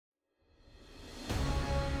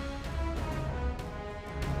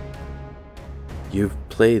You've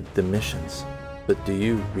played the missions, but do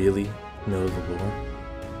you really know the lore?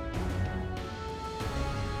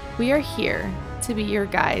 We are here to be your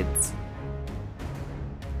guides.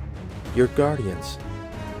 Your guardians.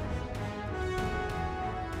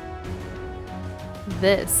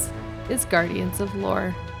 This is Guardians of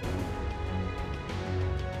Lore.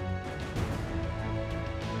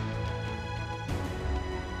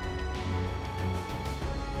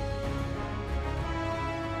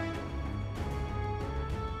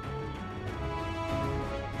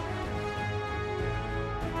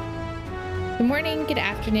 Good morning, good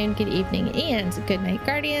afternoon, good evening, and good night,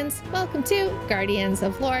 Guardians. Welcome to Guardians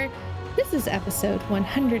of Lore. This is episode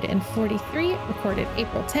 143, recorded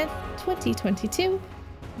April 10th, 2022.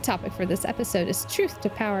 The topic for this episode is Truth to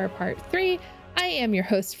Power Part 3. I am your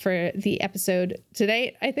host for the episode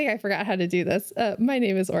today. I think I forgot how to do this. My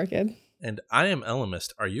name is Orchid. And I am Elemist.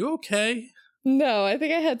 Are you okay? No, I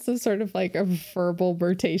think I had some sort of like a verbal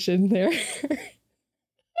mutation there.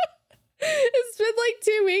 It's been like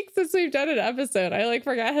 2 weeks since we've done an episode. I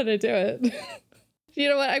forgot how to do it. You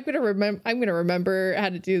know what? I'm gonna remember how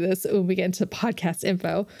to do this when we get into podcast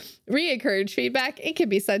info. Encourage feedback. It can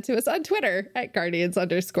be sent to us on Twitter at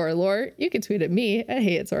Guardians_lore. You can tweet at me at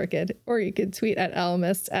Hey It's Orchid, or you can tweet at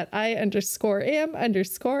Elemist at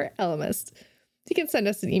I_am_Elemist. You can send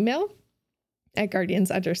us an email at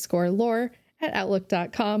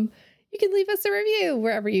Guardians_lore@outlook.com. You can leave us a review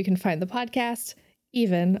wherever you can find the podcast,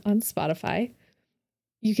 even on Spotify.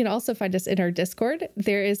 You can also find us in our Discord.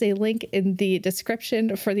 There is a link in the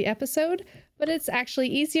description for the episode, but it's actually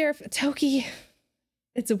easier if Toki,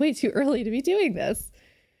 it's way too early to be doing this.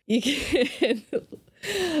 You can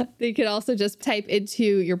also just type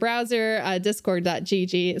into your browser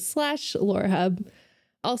discord.gg/lorehub.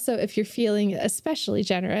 Also, if you're feeling especially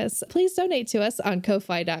generous, please donate to us on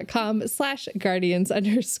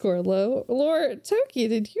ko-fi.com/guardians_lore. Toki,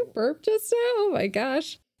 did you burp just now? Oh my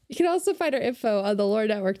gosh. You can also find our info on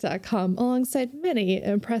thelorenetwork.com alongside many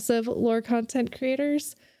impressive lore content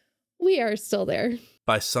creators. We are still there.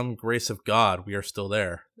 By some grace of God, we are still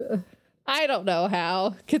there. I don't know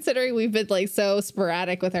how, considering we've been so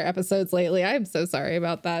sporadic with our episodes lately. I'm so sorry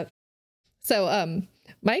about that. So,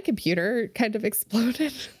 my computer kind of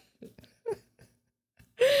exploded.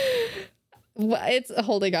 It's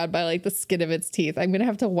holding on by the skin of its teeth. I'm gonna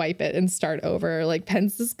have to wipe it and start over.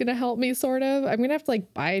 Pens is gonna help me sort of. I'm gonna have to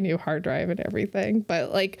buy a new hard drive and everything.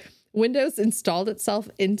 But Windows installed itself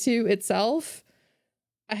into itself.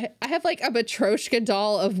 I have a Matryoshka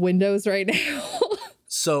doll of Windows right now.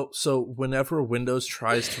 So whenever Windows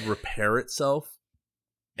tries to repair itself,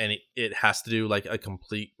 and it has to do a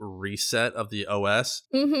complete reset of the OS,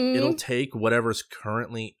 it'll take whatever's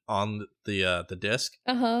currently on the disk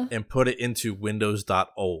and put it into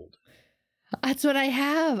Windows.old. That's what I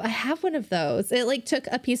have. I have one of those. It took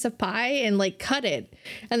a piece of pie and cut it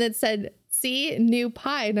and then said, see, new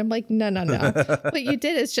pie. And I'm no. What you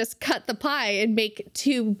did is just cut the pie and make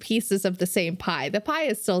two pieces of the same pie. The pie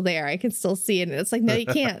is still there. I can still see it. And it's no, you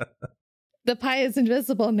can't. The pie is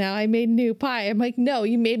invisible now. I made new pie. I'm no,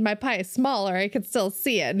 you made my pie smaller. I can still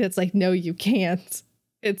see it. And it's no, you can't.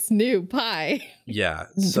 It's new pie. Yeah.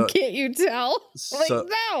 So can't you tell?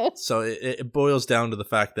 No. So it boils down to the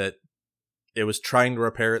fact that it was trying to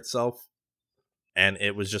repair itself. And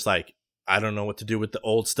it was just I don't know what to do with the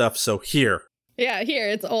old stuff. So here. Yeah, here.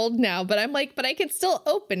 It's old now. But I'm but I can still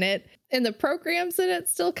open it. And the programs in it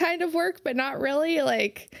still kind of work, but not really.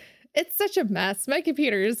 It's such a mess. My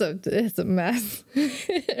computer is a mess.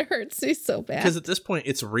 It hurts me so bad. Because at this point,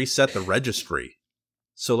 it's reset the registry.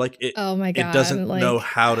 So oh my God, it doesn't know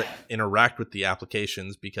how to interact with the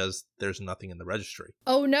applications because there's nothing in the registry.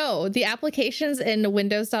 Oh no, the applications in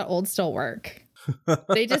Windows.old still work.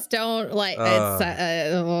 They just don't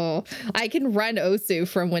I can run OSU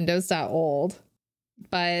from Windows.old.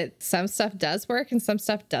 But some stuff does work and some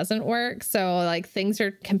stuff doesn't work. So things are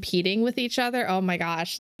competing with each other. Oh my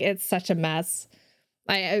gosh, it's such a mess.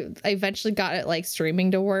 I eventually got it streaming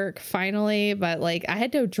to work finally, but I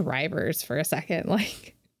had no drivers for a second.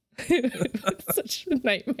 It's such a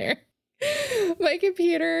nightmare. My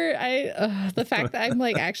computer, the fact that I'm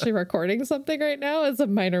like actually recording something right now is a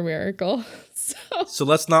minor miracle. So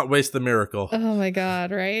let's not waste the miracle. Oh my God,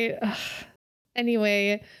 right?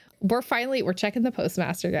 Anyway, we're checking the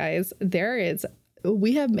postmaster, guys.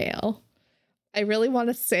 We have mail. I really want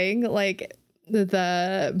to sing like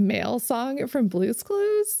the mail song from Blue's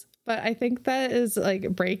Clues, but I think that is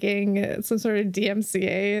like breaking some sort of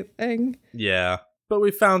DMCA thing. Yeah, but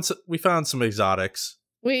we found some exotics.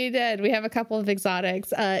 We did. We have a couple of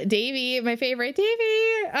exotics. Davey, my favorite,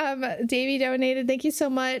 Davey donated. Thank you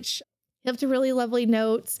so much. left a really lovely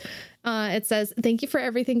note. It says, "Thank you for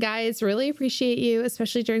everything, guys. Really appreciate you,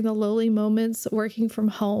 especially during the lonely moments working from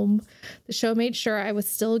home. The show made sure I was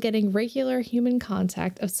still getting regular human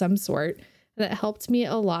contact of some sort. That helped me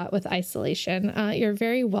a lot with isolation." You're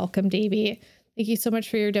very welcome, Davey. Thank you so much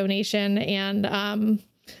for your donation. And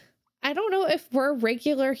I don't know if we're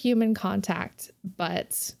regular human contact,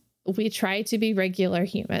 but we try to be regular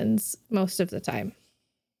humans most of the time.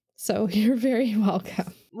 So you're very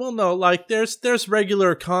welcome. Well, no, like there's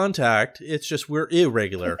regular contact. It's just we're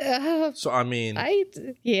irregular. So I mean,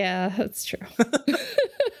 yeah, that's true.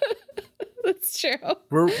 That's true.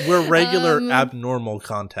 We're regular abnormal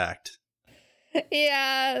contact.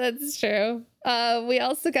 Yeah, that's true. We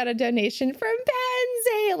also got a donation from Pens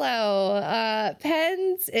Halo.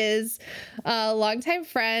 Pens is a longtime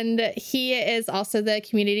friend. He is also the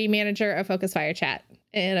community manager of Focus Fire Chat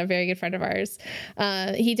and a very good friend of ours.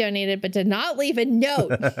 He donated but did not leave a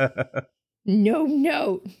note. No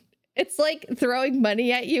note. It's like throwing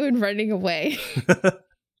money at you and running away,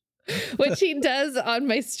 which he does on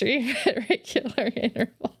my stream at regular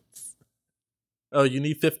intervals. Oh, you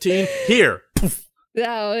need 15? Here.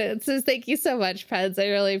 No, it says thank you so much, Pens. I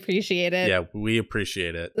really appreciate it. Yeah, we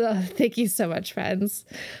appreciate it. Thank you so much, Pens.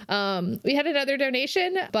 We had another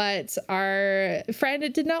donation, but our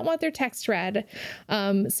friend did not want their text read.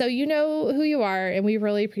 So you know who you are, and we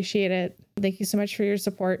really appreciate it. Thank you so much for your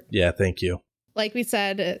support. Yeah, thank you. Like we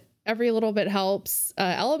said, every little bit helps.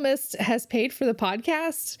 Elemist has paid for the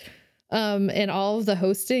podcast and all of the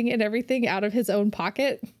hosting and everything out of his own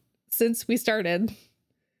pocket since we started,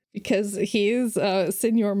 because he's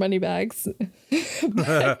Senor Moneybags.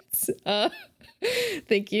 But,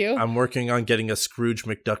 thank you. I'm working on getting a Scrooge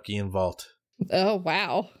McDuckian vault. Oh,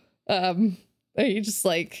 wow. Are you just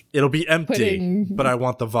like, it'll be empty, but I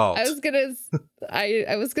want the vault. I was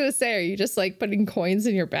gonna say, are you just like putting coins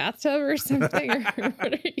in your bathtub or something? Or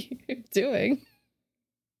what are you doing?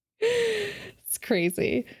 It's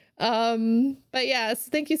crazy. But yes,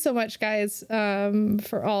 thank you so much, guys,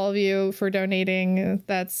 for all of you for donating.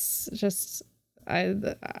 That's just,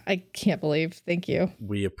 I can't believe. Thank you.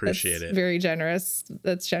 We appreciate it. Very generous.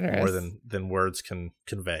 That's generous. More than words can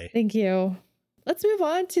convey. Thank you. Let's move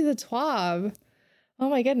on to the TWAB. Oh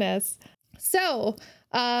my goodness. So,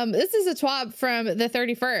 this is a TWAB from the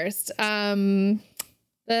 31st.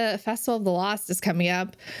 The Festival of the Lost is coming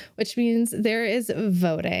up, which means there is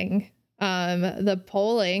voting. The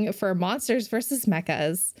polling for Monsters versus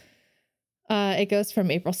Mechas. It goes from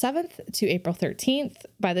April 7th to April 13th.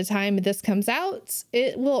 By the time this comes out,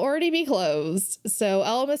 it will already be closed. So,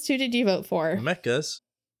 Elmas, who did you vote for? Mechas.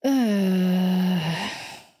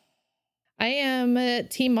 I am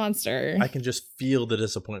Team Monster. I can just feel the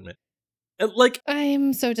disappointment.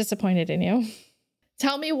 I'm so disappointed in you.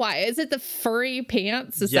 Tell me why. Is it the furry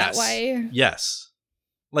pants? Is that why? Yes.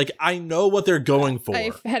 Like, I know what they're going for. I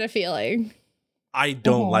had a feeling. I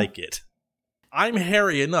don't like it. I'm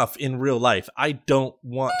hairy enough in real life. I don't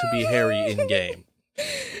want to be hairy in game. You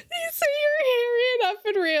say you're hairy enough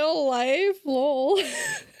in real life? Lol.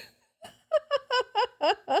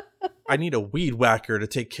 I need a weed whacker to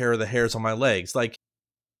take care of the hairs on my legs. Like,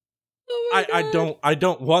 oh I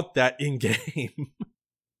don't want that in game.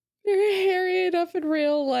 You're hairy enough in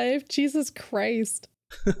real life. Jesus Christ.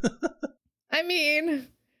 I mean,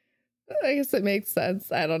 I guess it makes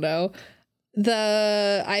sense. I don't know.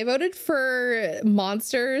 I voted for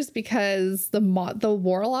Monsters because the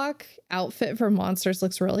Warlock outfit for Monsters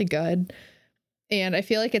looks really good. And I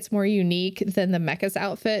feel like it's more unique than the Mechas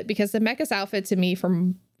outfit, because the Mechas outfit to me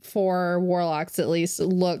for Warlocks at least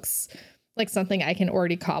looks like something I can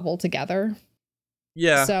already cobble together.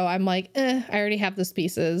 Yeah. So I'm like, I already have those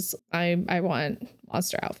pieces. I want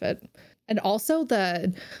Monster outfit. And also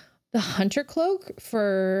the Hunter cloak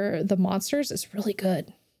for the Monsters is really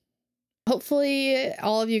good. Hopefully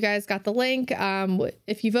all of you guys got the link.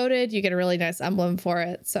 If you voted, you get a really nice emblem for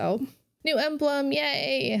it. So new emblem,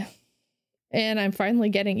 yay. And I'm finally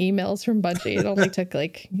getting emails from Bungie. It only took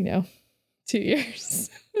 2 years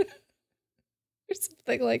or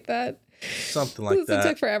something like that. Something like that. It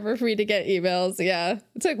took forever for me to get emails. Yeah,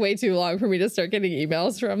 it took way too long for me to start getting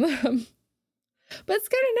emails from them. But it's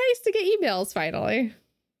kind of nice to get emails finally.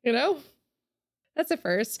 That's a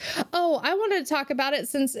first. Oh, I wanted to talk about it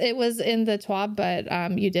since it was in the TWAB,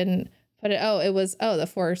 but you didn't put it. Oh, it was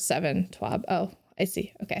the 4/7 TWAB. Oh, I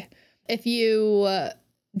see. Okay. If you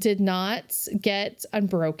did not get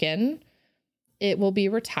Unbroken, it will be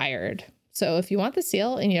retired. So if you want the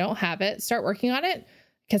seal and you don't have it, start working on it,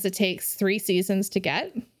 because it takes 3 seasons to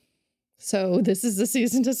get. So this is the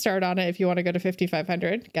season to start on it. If you want to go to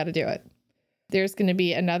 5,500, got to do it. There's going to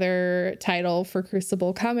be another title for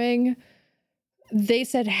Crucible coming. They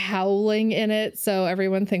said Howling in it, so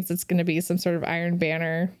everyone thinks it's going to be some sort of Iron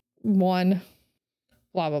Banner one.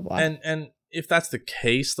 Blah blah blah. And if that's the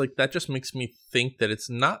case, like that just makes me think that it's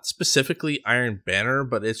not specifically Iron Banner,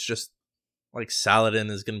 but it's just like Saladin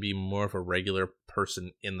is going to be more of a regular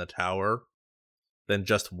person in the tower than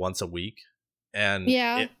just once a week. And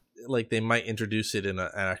yeah, like they might introduce it in an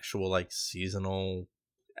actual like seasonal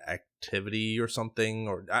activity or something,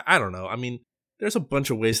 or I don't know. I mean, there's a bunch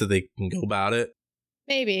of ways that they can go about it.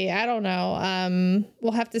 Maybe, I don't know.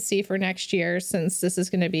 We'll have to see for next year, since this is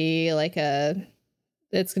going to be like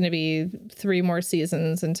it's going to be 3 more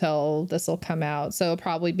seasons until this will come out. So it'll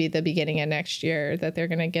probably be the beginning of next year that they're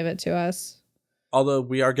going to give it to us. Although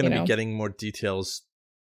we are going to be getting more details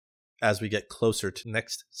as we get closer to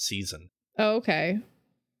next season. Oh, okay.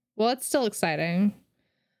 Well, it's still exciting.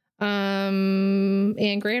 And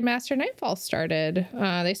Grandmaster Nightfall started.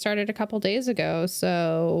 They started a couple days ago.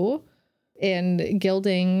 So in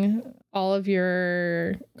gilding all of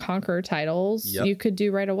your Conqueror titles, you could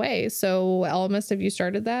do right away. So Elmas, have you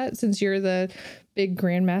started that, since you're the big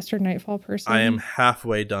Grandmaster Nightfall person? I am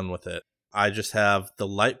halfway done with it. I just have the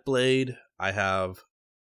Light Blade. I have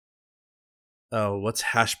what's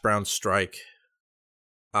Hash Brown Strike?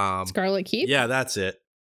 Scarlet Keep? Yeah, that's it.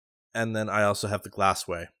 And then I also have the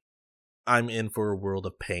Glassway. I'm in for a world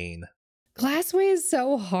of pain. Glassway is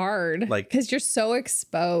so hard, like, because you're so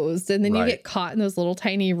exposed, and then you get caught in those little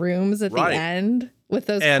tiny rooms at the end with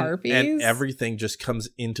those harpies. And everything just comes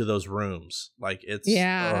into those rooms. Like, it's...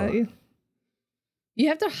 Yeah. You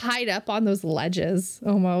have to hide up on those ledges,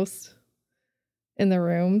 almost, in the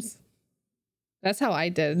rooms. That's how I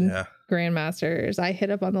did Grandmasters. I hid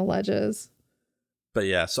up on the ledges. But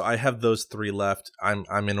yeah, so I have those 3 left.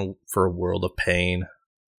 I'm in for a world of pain.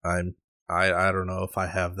 I don't know if I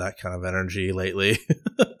have that kind of energy lately.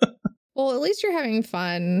 Well, at least you're having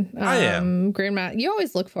fun. I am. You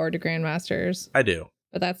always look forward to Grandmasters. I do.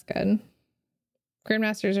 But that's good.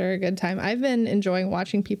 Grandmasters are a good time. I've been enjoying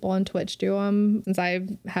watching people on Twitch do them, since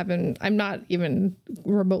I'm not even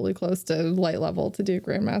remotely close to light level to do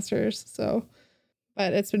Grandmasters. So,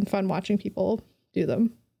 but it's been fun watching people do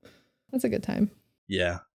them. That's a good time.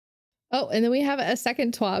 Yeah. Oh, and then we have a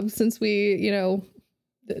second TWAB, since we,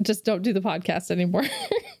 just don't do the podcast anymore.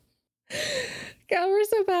 God, we're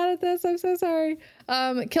so bad at this. I'm so sorry.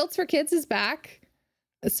 Kilts for Kids is back.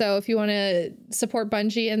 So if you want to support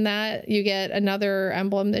Bungie in that, you get another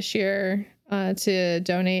emblem this year to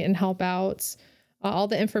donate and help out. All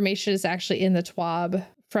the information is actually in the TWAB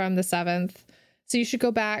from the 7th. So you should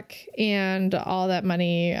go back, and all that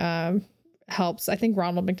money helps, I think,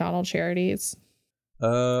 Ronald McDonald Charities.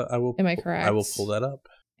 I will. Am I correct? I will pull that up.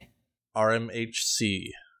 RMHC.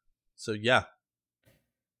 So yeah.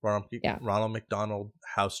 Ronald McDonald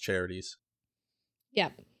House Charities.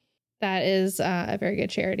 Yep. That is a very good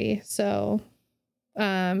charity. So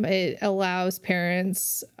it allows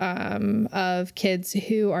parents of kids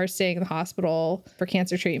who are staying in the hospital for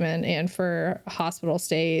cancer treatment and for hospital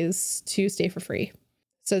stays to stay for free,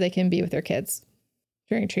 so they can be with their kids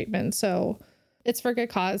during treatment. So it's for a good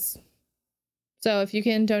cause. So if you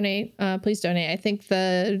can donate, please donate. I think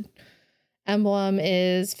the emblem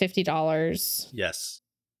is $50. Yes.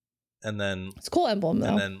 And then it's a cool emblem, though.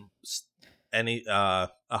 And then any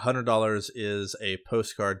 $100 is a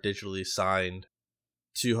postcard digitally signed.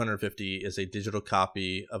 $250 is a digital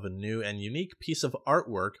copy of a new and unique piece of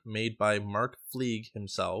artwork made by Mark Fleeg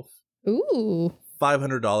himself. Ooh.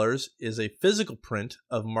 $500 is a physical print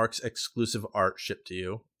of Mark's exclusive art shipped to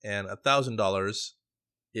you, and $1,000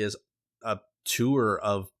 is a tour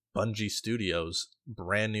of Bungie Studios'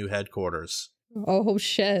 brand new headquarters. Oh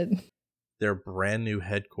shit. Their brand new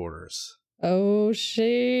headquarters. Oh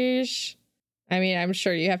sheesh. I mean, I'm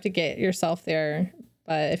sure you have to get yourself there,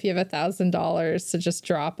 but if you have $1,000 to just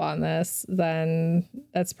drop on this, then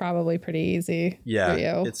that's probably pretty easy for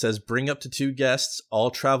you. It says bring up to 2 guests.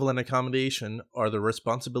 All travel and accommodation are the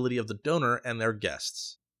responsibility of the donor and their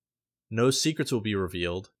guests. No secrets will be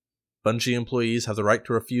revealed. Bungie employees have the right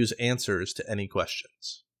to refuse answers to any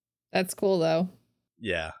questions. That's cool, though.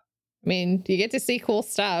 Yeah. I mean, you get to see cool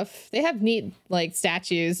stuff. They have neat, like,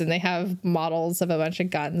 statues, and they have models of a bunch of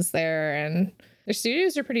guns there, and their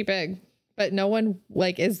studios are pretty big, but no one,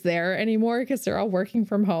 like, is there anymore because they're all working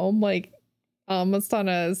from home, like, almost on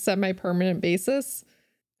a semi-permanent basis.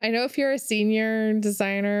 I know if you're a senior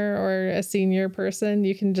designer or a senior person,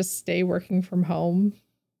 you can just stay working from home,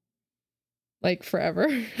 like, forever.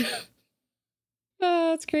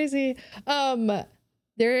 Oh, it's crazy.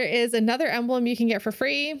 There is another emblem you can get for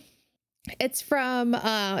free. It's from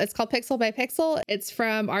it's called Pixel by Pixel. It's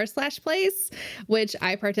from r/place, which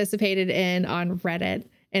I participated in on Reddit,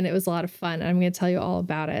 and it was a lot of fun. I'm going to tell you all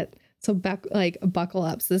about it. So buckle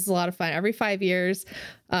up. So this is a lot of fun. Every 5 years,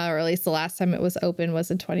 or at least the last time it was open was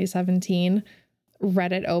in 2017.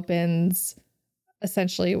 Reddit opens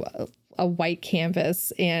essentially a white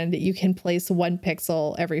canvas, and you can place 1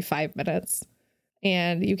 pixel every 5 minutes.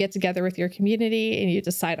 And you get together with your community and you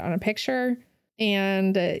decide on a picture,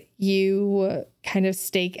 and you kind of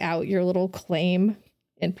stake out your little claim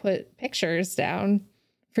and put pictures down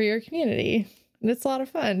for your community. And it's a lot of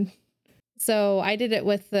fun. So I did it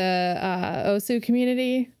with the OSU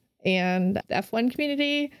community and the F1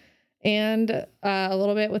 community, and a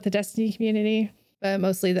little bit with the Destiny community, but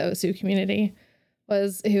mostly the OSU community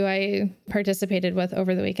was who I participated with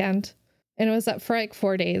over the weekend. And it was up for like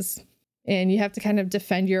 4 days. And you have to kind of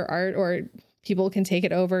defend your art or people can take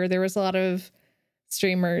it over. There was a lot of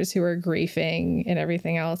streamers who were griefing and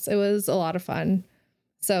everything else. It was a lot of fun.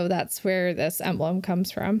 So that's where this emblem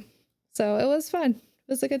comes from. So it was fun. It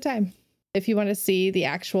was a good time. If you want to see the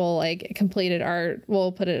actual like completed art,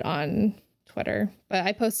 we'll put it on Twitter. But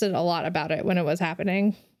I posted a lot about it when it was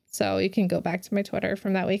happening. So you can go back to my Twitter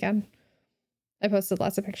from that weekend. I posted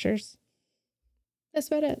lots of pictures. That's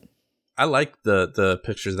about it. I like the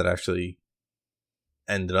pictures that actually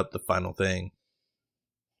ended up the final thing.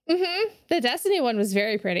 The Destiny one was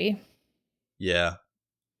very pretty. Yeah.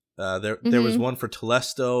 There was one for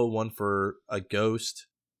Telesto, one for a ghost,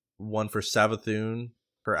 one for Savathun,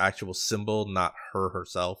 her actual symbol, not her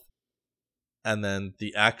herself. And then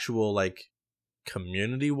the actual like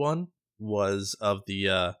community one was of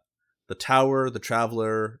the Tower, the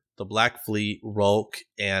Traveler, the Black Fleet, Rulk,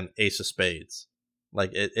 and Ace of Spades.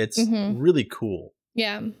 Like it's really cool.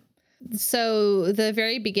 Yeah. So the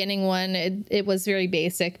very beginning one, it was very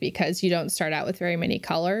basic because you don't start out with very many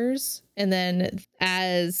colors. And then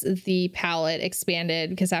as the palette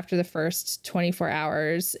expanded, because after the first 24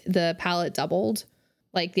 hours, the palette doubled,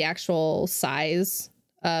 like the actual size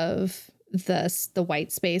of the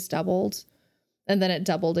white space doubled. And then it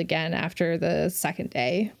doubled again after the second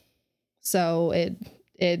day. So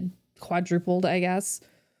it quadrupled, I guess.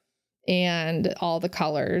 And all the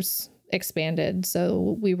colors expanded,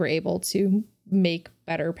 so we were able to make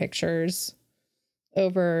better pictures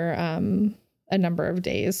over a number of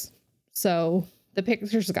days. So the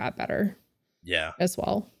pictures got better, as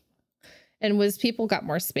well. And as people got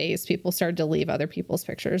more space, people started to leave other people's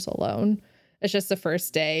pictures alone. It's just the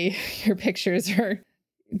first day,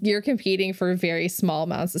 you're competing for very small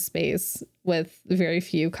amounts of space with very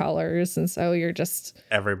few colors. And so you're just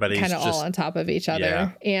everybody's kind of all on top of each other.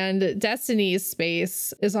 Yeah. And Destiny's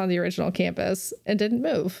space is on the original campus and didn't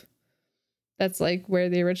move. That's like where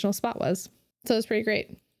the original spot was. So it's pretty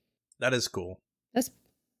great. That is cool.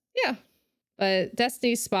 Yeah. But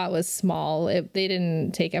Destiny's spot was small. They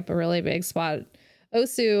didn't take up a really big spot.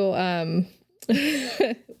 OSU,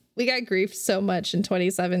 we got griefed so much in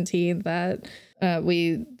 2017 that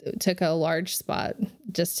we took a large spot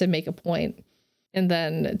just to make a point, and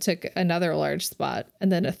then took another large spot,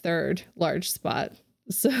 and then a third large spot.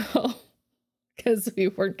 So, because we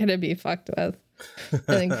weren't going to be fucked with, and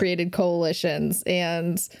then created coalitions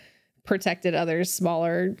and protected other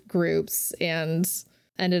smaller groups, and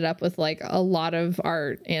ended up with like a lot of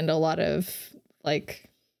art and a lot of like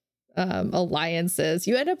alliances.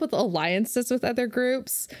 You end up with alliances with other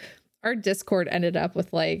groups. Our Discord ended up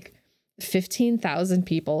with like 15,000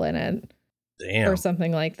 people in it. Damn. Or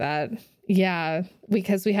something like that. Yeah,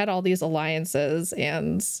 because we had all these alliances,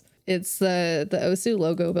 and it's the OSU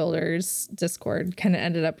logo builders Discord kind of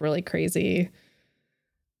ended up really crazy.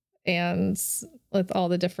 And with all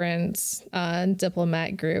the different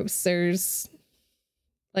diplomat groups, there's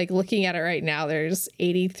like looking at it right now, there's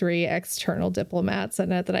 83 external diplomats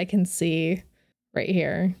in it that I can see right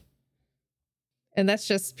here. And that's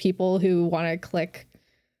just people who want to click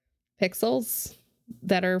pixels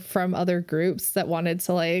that are from other groups that wanted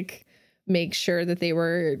to like make sure that they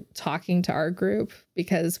were talking to our group,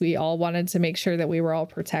 because we all wanted to make sure that we were all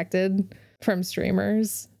protected from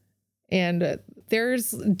streamers. And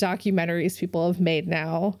there's documentaries people have made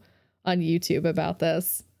now on YouTube about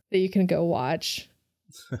this that you can go watch.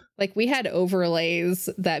 Like we had overlays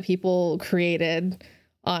that people created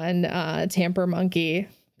on Tamper Monkey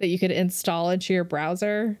that you could install into your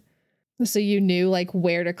browser. So you knew like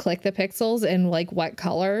where to click the pixels and like what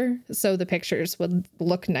color, so the pictures would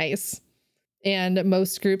look nice. And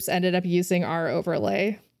most groups ended up using our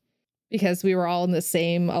overlay because we were all in the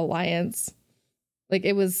same alliance. Like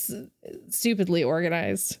it was stupidly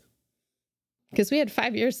organized because we had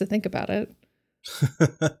 5 years to think about it.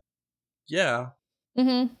 Yeah.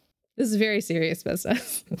 Mm-hmm. This is very serious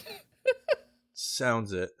business.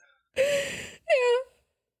 Sounds it. Yeah.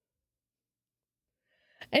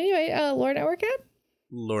 Anyway, Lore Network ad?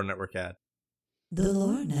 Lore Network ad. The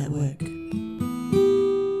Lore Network.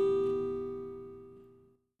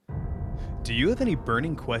 Do you have any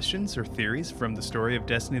burning questions or theories from the story of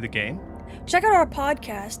Destiny the game? Check out our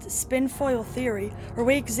podcast, Spinfoil Theory, where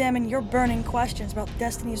we examine your burning questions about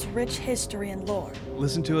Destiny's rich history and lore.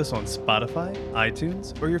 Listen to us on Spotify,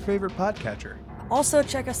 iTunes, or your favorite podcatcher. Also,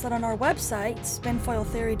 check us out on our website,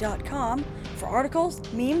 spinfoiltheory.com, for articles,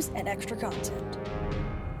 memes, and extra content.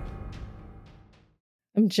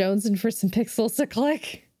 I'm jonesing for some pixels to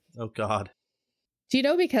click. Oh, God. Do you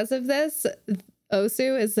know because of this,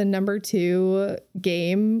 Osu is the number 2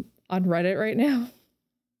 game on Reddit right now?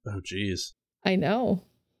 Oh, geez. I know.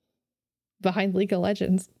 Behind League of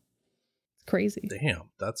Legends. It's crazy. Damn,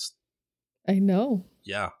 that's... I know.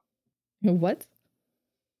 Yeah. What?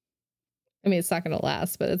 I mean, it's not going to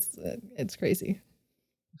last, but it's crazy.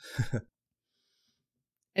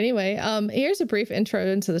 Anyway, here's a brief intro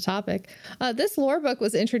into the topic. This lore book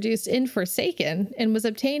was introduced in Forsaken and was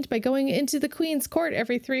obtained by going into the Queen's Court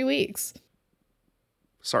every 3 weeks.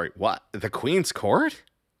 Sorry, what? The Queen's Court?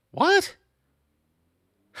 What?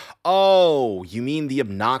 Oh, you mean the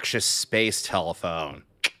obnoxious space telephone.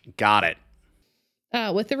 Got it.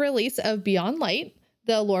 With the release of Beyond Light,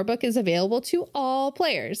 the lore book is available to all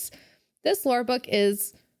players. This lore book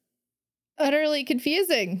is utterly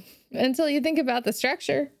confusing until you think about the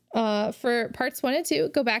structure. For parts 1 and 2,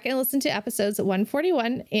 go back and listen to episodes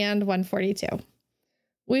 141 and 142.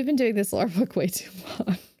 We've been doing this lore book way too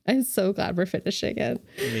long. I'm so glad we're finishing it.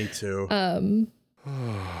 Me too.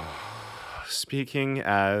 Speaking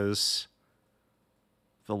as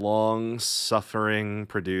the long-suffering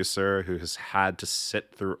producer who has had to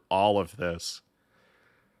sit through all of this,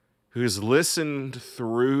 who's listened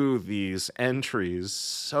through these entries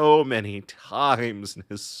so many times and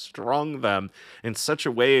has strung them in such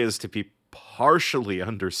a way as to be partially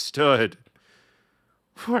understood,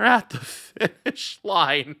 we're at the finish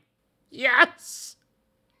line. Yes!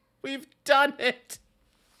 We've done it!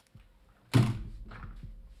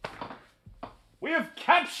 We have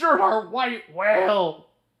captured our white whale!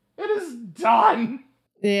 It is done!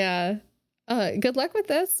 Yeah. Good luck with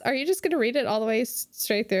this. Are you just going to read it all the way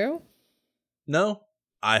straight through? No,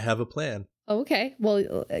 I have a plan. Okay.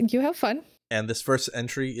 Well, you have fun. And this first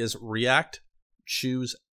entry is React,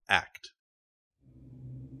 Choose Act.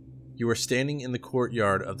 You are standing in the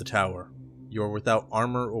courtyard of the tower. You are without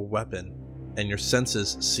armor or weapon, and your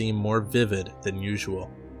senses seem more vivid than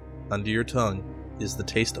usual. Under your tongue is the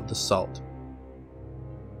taste of the salt.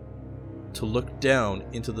 To look down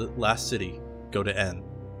into the last city, go to N.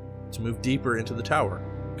 To move deeper into the tower,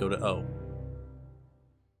 go to O.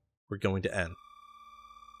 We're going to N.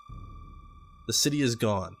 The city is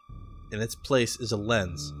gone. In its place is a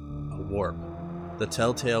lens, a warp, the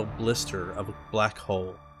telltale blister of a black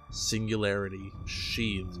hole, singularity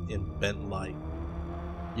sheathed in bent light.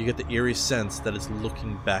 You get the eerie sense that it's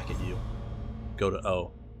looking back at you. Go to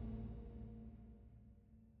O.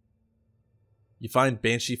 You find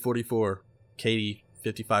Banshee 44, Katie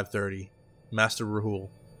 5530, Master Rahul,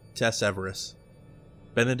 Tess Everest,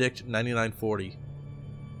 Benedict 9940,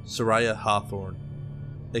 Soraya Hawthorne,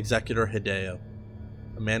 Executor Hideo,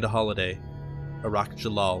 Amanda Holiday, Arak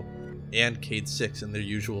Jalal, and Cade 6 in their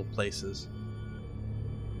usual places.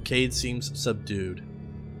 Cade seems subdued.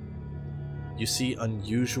 You see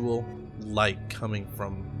unusual light coming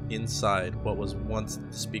from inside what was once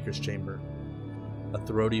the speaker's chamber. A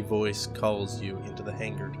throaty voice calls you into the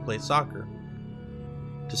hangar to play soccer.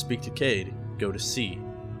 To speak to Cade, go to C.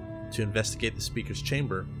 To investigate the speaker's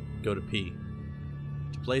chamber, go to P.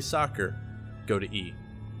 To play soccer, go to E.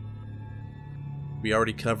 We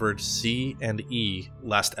already covered C and E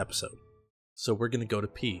last episode, so we're going to go to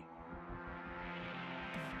P.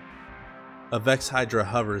 A Vex Hydra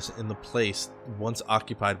hovers in the place once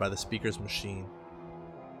occupied by the speaker's machine.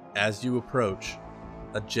 As you approach,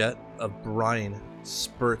 a jet of brine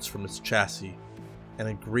spurts from its chassis, and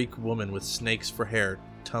a Greek woman with snakes for hair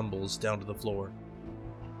tumbles down to the floor.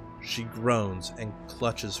 She groans and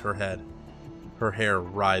clutches her head. Her hair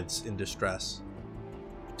writhes in distress.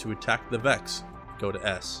 To attack the Vex, go to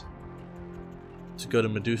S. To go to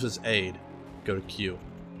Medusa's aid, go to Q.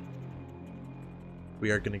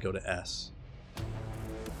 We are going to go to S.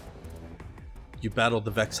 You battle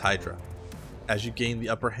the Vex Hydra. As you gain the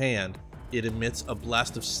upper hand, it emits a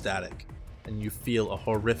blast of static, and you feel a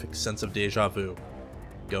horrific sense of deja vu.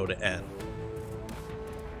 Go to N.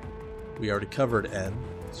 We already covered N,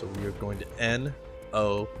 so we are going to N,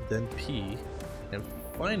 O, then P, and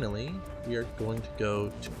finally, we are going to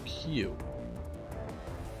go to Q.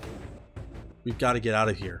 We've got to get out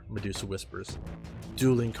of here, Medusa whispers.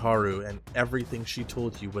 Dueling Karu and everything she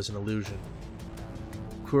told you was an illusion.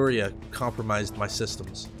 Quria compromised my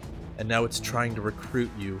systems, and now it's trying to recruit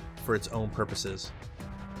you for its own purposes.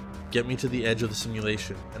 Get me to the edge of the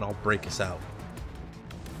simulation, and I'll break us out.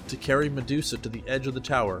 To carry Medusa to the edge of the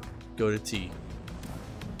tower, go to T.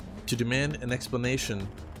 To demand an explanation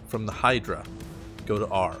from the Hydra, go to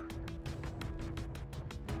R.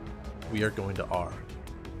 We are going to R.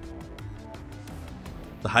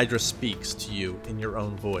 The Hydra speaks to you in your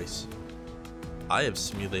own voice. I have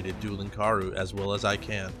simulated Dueling Karu as well as I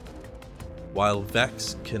can. While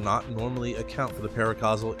Vex cannot normally account for the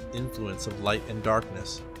paracausal influence of light and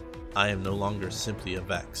darkness, I am no longer simply a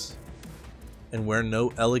Vex. And where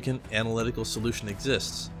no elegant analytical solution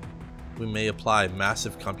exists, we may apply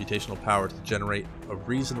massive computational power to generate a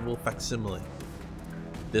reasonable facsimile.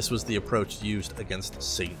 This was the approach used against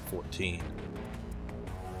Saint 14.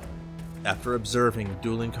 After observing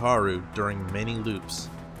Dueling Karu during many loops,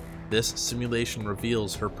 this simulation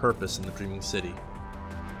reveals her purpose in the Dreaming City.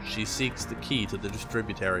 She seeks the key to the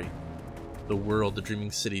Distributary, the world the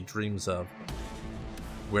Dreaming City dreams of,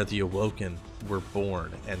 where the Awoken were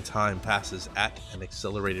born and time passes at an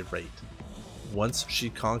accelerated rate. Once she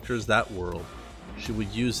conquers that world, she will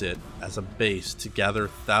use it as a base to gather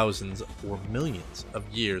thousands or millions of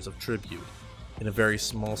years of tribute in a very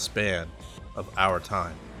small span of our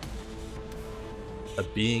time. A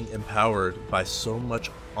being empowered by so much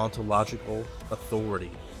ontological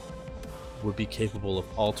authority would be capable of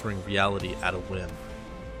altering reality at a whim.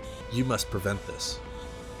 You must prevent this.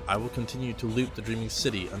 I will continue to loop the Dreaming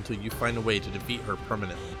City until you find a way to defeat her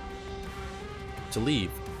permanently. To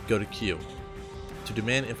leave, go to Q. To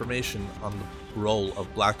demand information on the role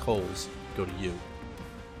of black holes, go to U.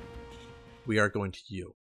 We are going to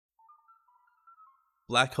U.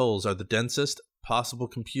 Black holes are the densest possible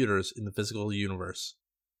computers in the physical universe.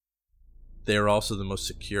 They are also the most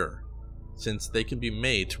secure, since they can be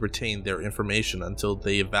made to retain their information until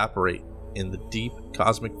they evaporate in the deep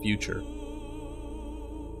cosmic future.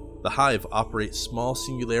 The Hive operates small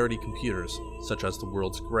singularity computers, such as the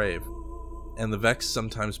world's grave, and the Vex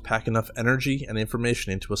sometimes pack enough energy and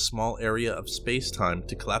information into a small area of space-time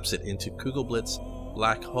to collapse it into Kugelblitz's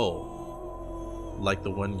black hole, like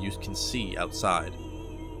the one you can see outside.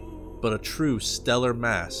 But a true stellar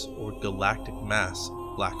mass or galactic mass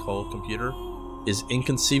black hole computer is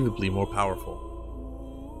inconceivably more powerful.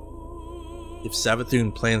 If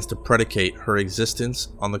Savathun plans to predicate her existence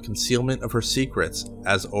on the concealment of her secrets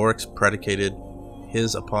as Oryx predicated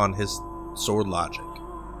his upon his sword logic,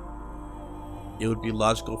 it would be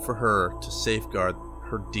logical for her to safeguard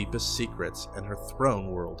her deepest secrets and her throne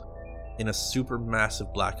world in a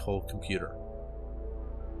supermassive black hole computer.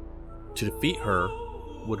 To defeat her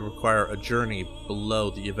would require a journey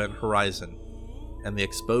below the event horizon and the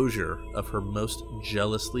exposure of her most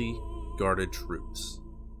jealously guarded truths.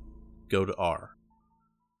 Go to R.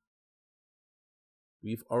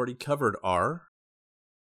 We've already covered R.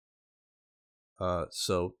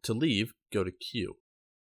 So to leave, go to Q.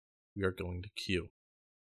 We are going to Q.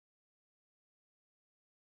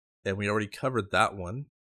 And we already covered that one.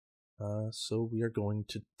 So we are going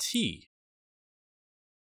to T,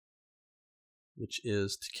 which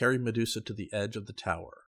is to carry Medusa to the edge of the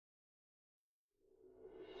tower.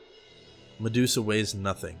 Medusa weighs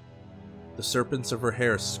nothing. The serpents of her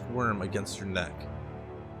hair squirm against her neck.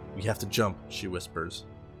 We have to jump, she whispers.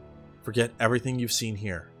 Forget everything you've seen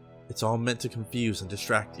here. It's all meant to confuse and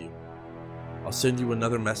distract you. I'll send you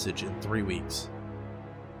another message in 3 weeks.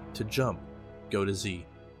 To jump, go to Z.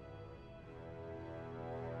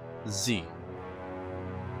 Z.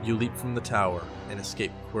 You leap from the tower and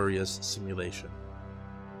escape Quiria's simulation.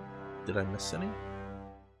 Did I miss any?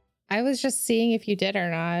 I was just seeing if you did or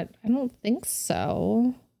not. I don't think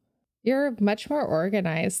so. You're much more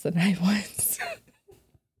organized than I was.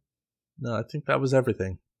 No, I think that was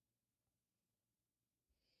everything.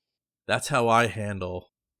 That's how I handle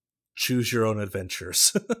choose your own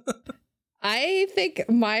adventures. I think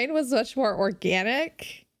mine was much more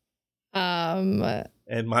organic. And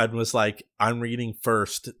mine was like, I'm reading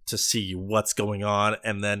first to see what's going on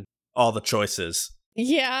and then all the choices.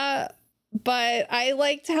 Yeah, but I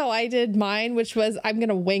liked how I did mine, which was I'm going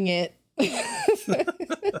to wing it.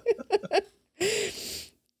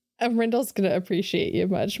 Rindle's going to appreciate you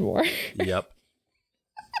much more. Yep.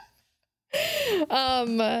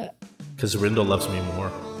 Because Rindle loves me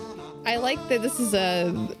more. I like that this is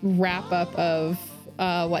a wrap up of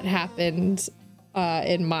what happened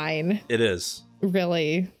in mine. It is.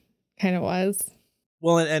 Really kind of was.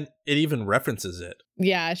 Well, and it even references it.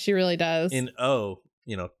 Yeah, she really does. In O,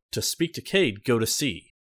 to speak to Cade, go to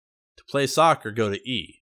C. To play soccer, go to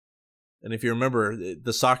E. And if you remember,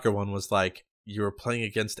 the soccer one was like, you were playing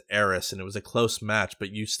against Eris, and it was a close match,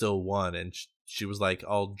 but you still won. And she was like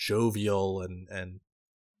all jovial and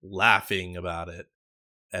laughing about it.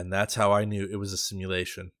 And that's how I knew it was a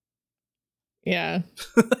simulation. Yeah.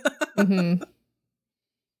 Mm-hmm.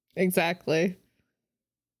 Exactly.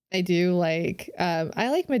 I do like, I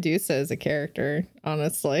like Medusa as a character,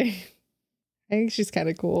 honestly. I think she's kind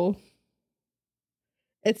of cool.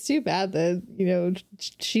 It's too bad that,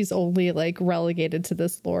 she's only like relegated to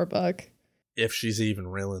this lore book. If she's even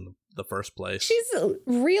real in the first place. She's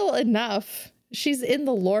real enough. She's in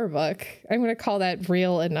the lore book. I'm going to call that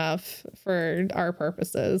real enough for our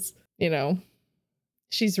purposes.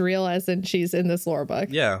 She's real as in she's in this lore book.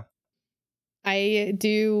 Yeah. I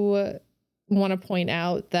do want to point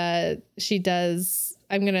out that she does.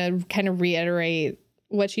 I'm going to kind of reiterate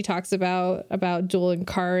what she talks about Jewel and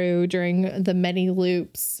Karu during the many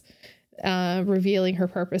loops, revealing her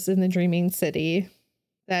purpose in the Dreaming City,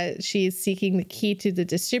 that she's seeking the key to the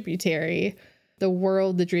distributary, the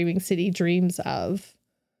world the Dreaming City dreams of.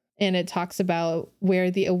 And it talks about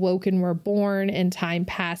where the Awoken were born and time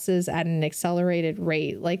passes at an accelerated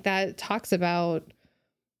rate. Like that talks about,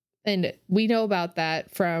 and we know about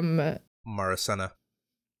that from Maracena.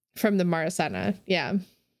 From the Maracena, yeah.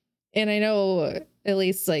 And I know, at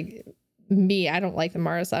least like me, I don't like the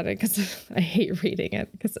Maracena because I hate reading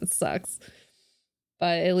it because it sucks.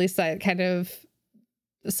 But at least that kind of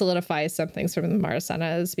solidifies some things from the Maracena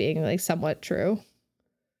as being like somewhat true.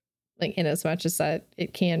 Like in as much as that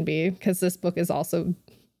it can be, because this book is also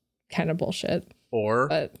kind of bullshit. Or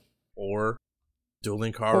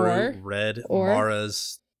Dueling Karu read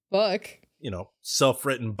Mara's book,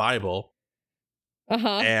 self-written Bible,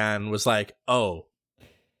 uh-huh, and was like, "Oh,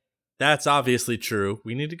 that's obviously true.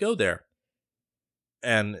 We need to go there."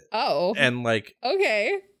 And like,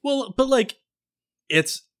 okay, well, but like,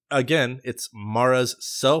 it's Mara's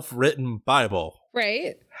self-written Bible,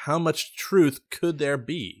 right? How much truth could there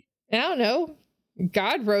be? I don't know.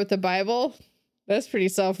 God wrote the Bible. That's pretty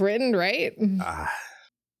self-written, right?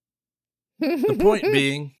 The point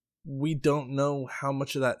being, we don't know how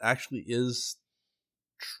much of that actually is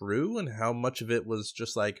true and how much of it was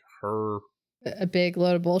just like her... A big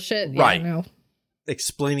load of bullshit. Right. Yeah, I know.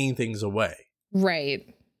 Explaining things away. Right.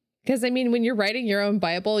 Because, I mean, when you're writing your own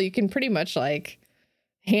Bible, you can pretty much like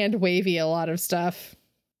hand wavy a lot of stuff.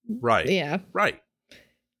 Right. Yeah. Right.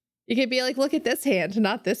 You could be like, look at this hand,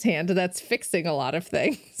 not this hand. That's fixing a lot of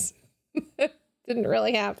things. Didn't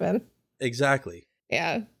really happen. Exactly.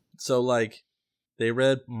 Yeah. So, like, they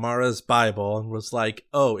read Mara's Bible and was like,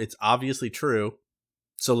 oh, it's obviously true,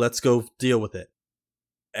 so let's go deal with it.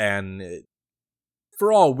 And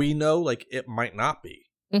for all we know, like, it might not be.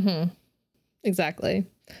 Mm-hmm. Exactly.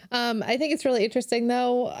 I think it's really interesting,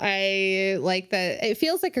 though. I like that it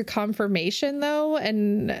feels like a confirmation, though,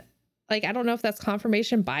 and... like, I don't know if that's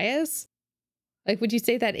confirmation bias. Like, would you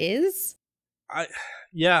say that is?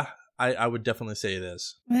 I would definitely say it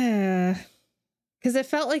is. Because it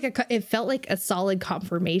felt like a solid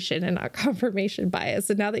confirmation and not confirmation bias.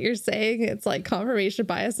 And now that you're saying it's like confirmation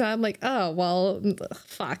bias, now I'm like, oh well,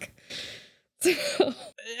 fuck.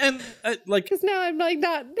 And like, because now I'm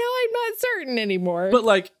not certain anymore. But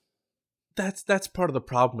like, that's part of the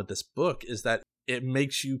problem with this book is that it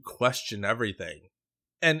makes you question everything.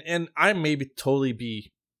 And I maybe totally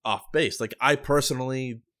be off base. Like, I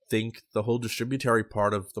personally think the whole distributary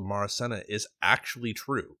part of the Maracena is actually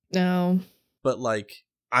true. No. But, like,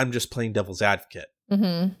 I'm just playing devil's advocate.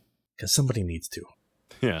 Mm-hmm. Because somebody needs to.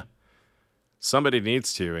 Yeah. Somebody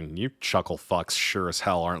needs to, and you chuckle fucks sure as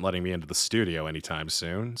hell aren't letting me into the studio anytime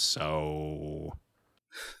soon, so...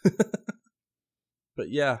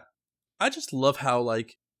 But yeah, I just love how,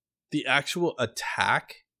 like, the actual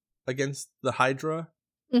attack against the Hydra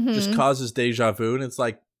just causes deja vu, and it's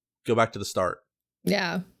like, go back to the start.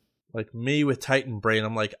 Yeah. Like, me with Titan Brain,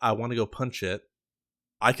 I'm like, I want to go punch it.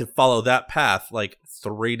 I could follow that path, like,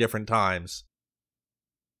 3 different times.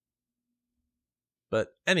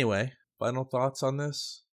 But anyway, final thoughts on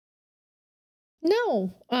this?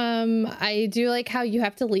 No. I do like how you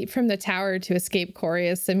have to leap from the tower to escape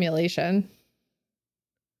Coria's simulation.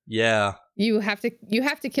 Yeah. You have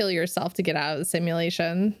to kill yourself to get out of the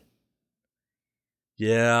simulation.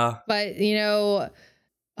 Yeah. But,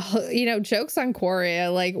 jokes on Coria,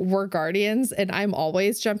 like, we're guardians and I'm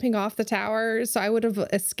always jumping off the tower. So I would have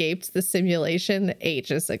escaped the simulation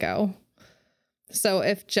ages ago. So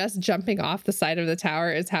if just jumping off the side of the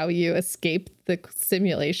tower is how you escape the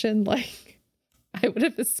simulation, like, I would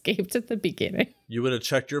have escaped at the beginning. You would have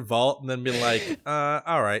checked your vault and then been like,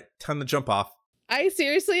 all right, time to jump off. I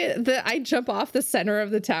seriously, I jump off the center of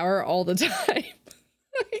the tower all the time.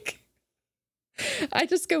 Like, I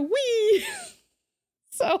just go, wee.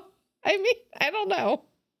 So, I mean, I don't know.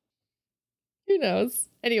 Who knows?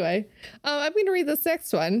 Anyway, I'm going to read this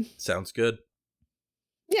next one. Sounds good.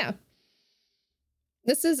 Yeah.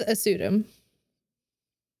 This is a pseudonym.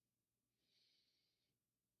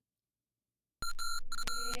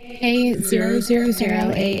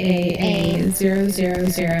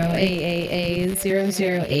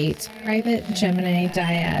 A000AAA000AAA008 Private Gemini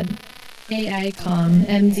Dyad AICOM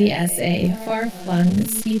MDSA Far-Flung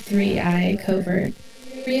C3I Covert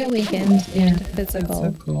Reawakened and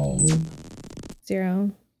Physical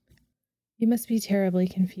 0. You must be terribly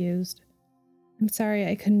confused. I'm sorry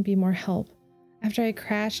I couldn't be more help. After I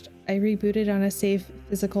crashed, I rebooted on a safe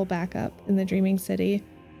physical backup in the Dreaming City.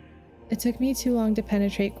 It took me too long to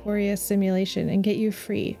penetrate Quaria's simulation and get you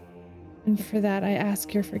free, and for that I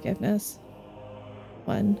ask your forgiveness.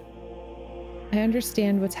 1. I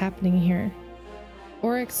understand what's happening here.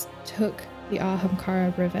 Oryx took the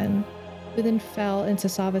Ahamkara Riven, who then fell into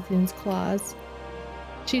Savathun's claws.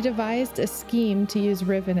 She devised a scheme to use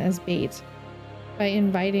Riven as bait, by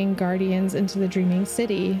inviting guardians into the Dreaming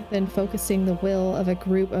City, then focusing the will of a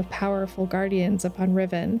group of powerful guardians upon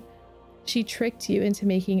Riven. She tricked you into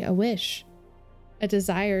making a wish, a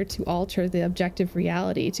desire to alter the objective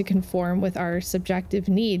reality to conform with our subjective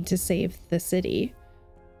need to save the city.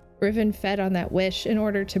 Riven fed on that wish in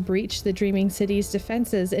order to breach the Dreaming City's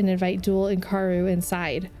defenses and invite Dul Incaru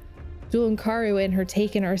inside. Dul Incaru and her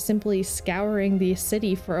Taken are simply scouring the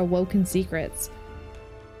city for awoken secrets.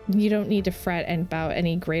 You don't need to fret about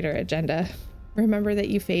any greater agenda. Remember that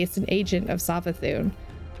you face an agent of Savathun.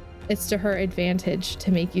 It's to her advantage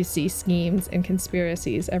to make you see schemes and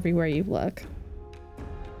conspiracies everywhere you look.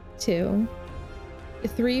 2. The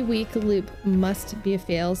 3-week loop must be a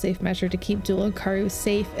fail-safe measure to keep Dul Incaru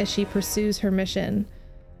safe as she pursues her mission.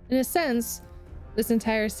 In a sense, this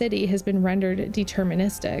entire city has been rendered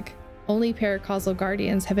deterministic. Only paracausal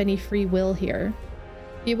guardians have any free will here.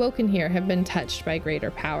 The Awoken here have been touched by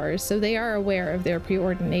greater powers, so they are aware of their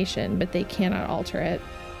preordination, but they cannot alter it.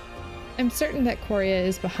 I'm certain that Quaria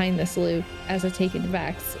is behind this loop. As a Taken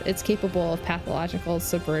Vex, it's capable of pathological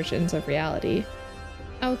subversions of reality.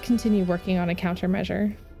 I'll continue working on a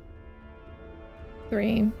countermeasure.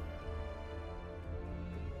 3.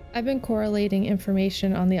 I've been correlating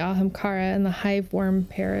information on the Ahamkara and the hive worm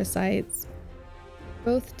parasites.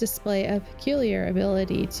 Both display a peculiar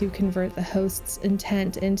ability to convert the host's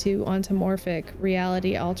intent into ontomorphic,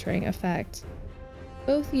 reality-altering effect.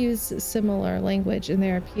 Both use similar language in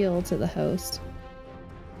their appeal to the host.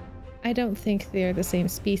 I don't think they are the same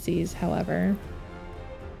species, however.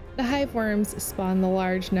 The hive worms spawn the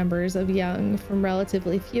large numbers of young from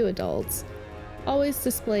relatively few adults, always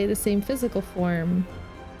display the same physical form,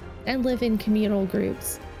 and live in communal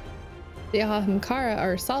groups. The Ahamkara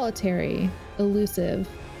are solitary, elusive,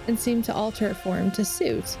 and seem to alter form to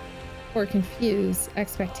suit or confuse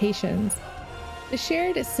expectations. The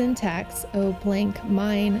shared syntax, "oh blank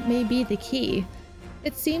mine," may be the key.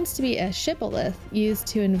 It seems to be a shibboleth used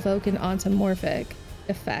to invoke an ontomorphic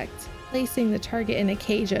effect, placing the target in a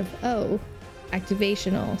cage of "oh,"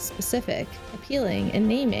 activational, specific, appealing, and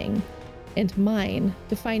naming, and "mine,"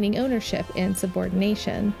 defining ownership and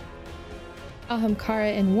subordination.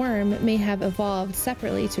 Ahamkara and Worm may have evolved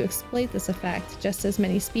separately to exploit this effect, just as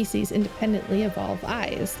many species independently evolve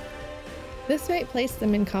eyes. This might place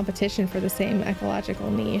them in competition for the same ecological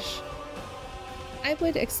niche. I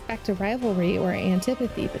would expect a rivalry or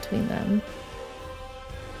antipathy between them.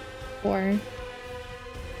 4.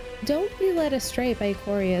 Don't be led astray by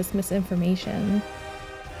Quaria's misinformation.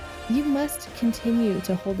 You must continue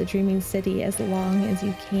to hold the Dreaming City as long as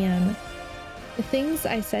you can. The things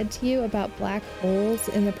I said to you about black holes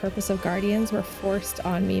and the purpose of guardians were forced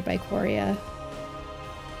on me by Quaria.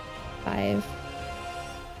 5.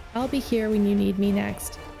 I'll be here when you need me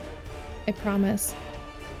next. I promise.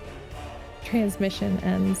 Transmission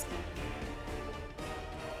ends.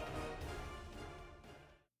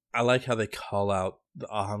 I like how they call out the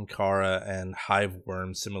Ahamkara and hive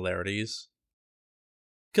worm similarities.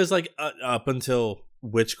 Because, like, up until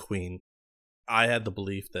Witch Queen, I had the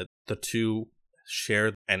belief that the two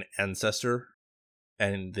shared an ancestor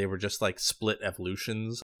and they were just like split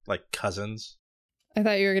evolutions, like cousins. I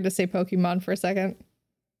thought you were going to say Pokemon for a second.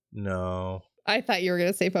 No. I thought you were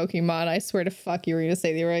going to say Pokemon. I swear to fuck you were going to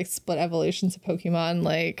say they were like split evolutions of Pokemon,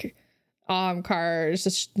 like cars,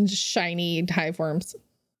 just shiny hive worms.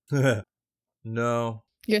 No.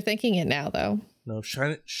 You're thinking it now, though. No,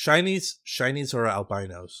 shinies are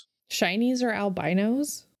albinos. Shinies are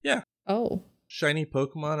albinos? Yeah. Oh, Shiny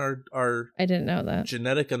Pokemon are I didn't know that.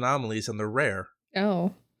 genetic anomalies and they're rare.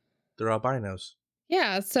 Oh. They're albinos.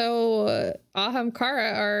 Yeah, so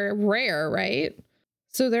Ahamkara are rare, right?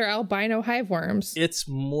 So they're albino hiveworms. It's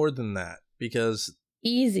more than that because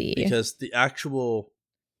Easy. the actual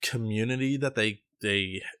community that they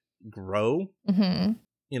grow, Mm-hmm.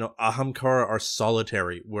 you know, Ahamkara are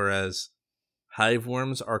solitary, whereas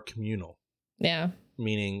hiveworms are communal, Yeah,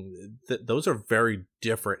 meaning that those are very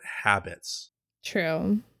different habits.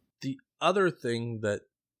 true. The other thing that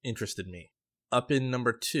interested me, up in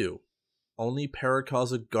number 2, only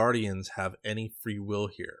Paracalza Guardians have any free will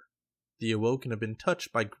here. The Awoken have been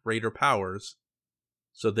touched by greater powers,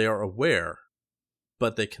 so they are aware,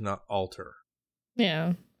 but they cannot alter.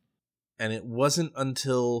 Yeah. And it wasn't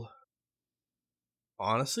until,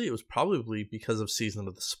 honestly, it was probably because of Season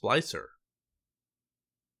of the Splicer.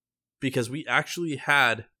 Because we actually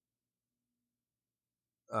had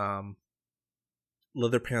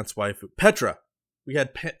Leatherpants' wife, Petra. We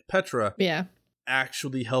had Petra Yeah.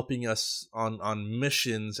 actually helping us on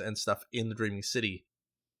missions and stuff in the Dreaming City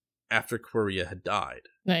after Quria had died.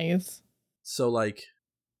 Nice. So, like,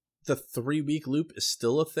 the 3-week loop is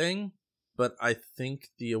still a thing, but I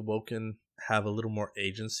think the Awoken have a little more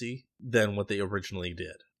agency than what they originally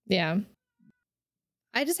did. Yeah.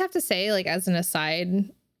 I just have to say, like, as an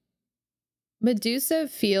aside, Medusa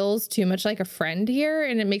feels too much like a friend here,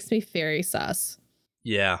 and it makes me very sus.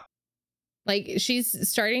 Yeah. Like, she's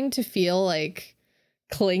starting to feel, like,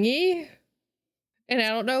 clingy. And I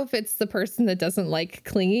don't know if it's the person that doesn't like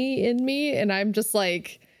clingy in me, and I'm just,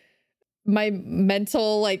 like, my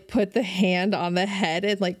mental, like, put the hand on the head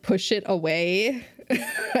and, like, push it away.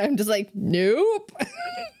 I'm just like, nope.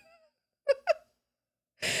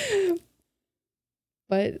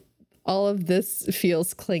 But all of this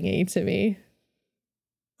feels clingy to me.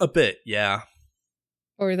 A bit, yeah.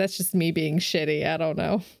 Or that's just me being shitty. I don't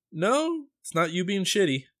know. No, it's not you being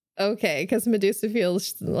shitty. Okay, because Medusa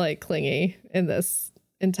feels like clingy in this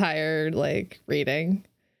entire like reading.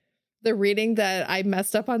 The reading that I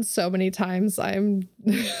messed up on so many times, it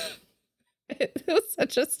was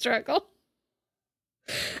such a struggle.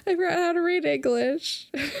 I forgot how to read English.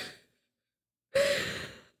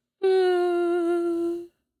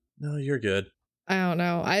 No, you're good. I don't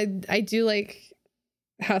know. I do like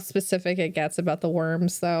how specific it gets about the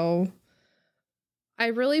worms, though. I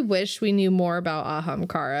really wish we knew more about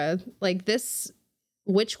Ahamkara. Like, this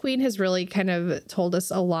Witch Queen has really kind of told us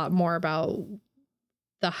a lot more about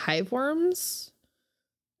the hive worms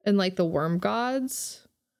and like the worm gods,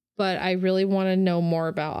 but I really want to know more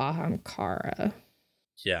about Ahamkara.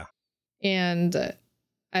 Yeah. And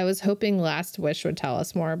I was hoping Last Wish would tell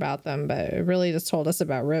us more about them, but it really just told us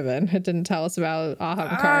about Riven. It didn't tell us about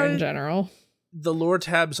Ahamkara in general. The lore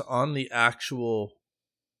tabs on the actual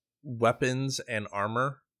weapons and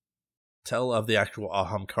armor tell of the actual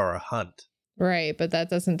Ahamkara hunt. Right, but that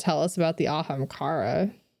doesn't tell us about the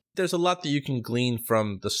Ahamkara. There's a lot that you can glean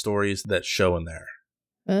from the stories that show in there.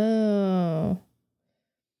 Oh.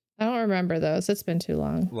 I don't remember those. It's been too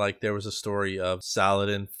long. Like, there was a story of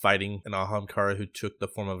Saladin fighting an Ahamkara who took the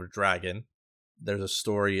form of a dragon. There's a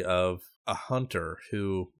story of a hunter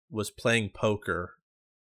who was playing poker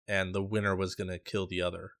and the winner was going to kill the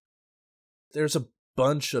other. There's a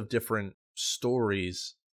bunch of different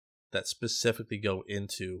stories that specifically go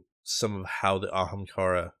into some of how the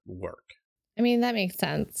Ahamkara work. I mean, that makes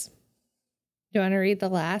sense. Do you want to read the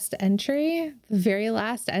last entry? The very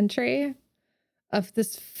last entry of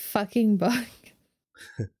this fucking book?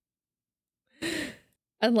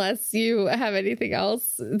 Unless you have anything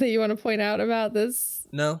else that you want to point out about this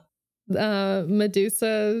No,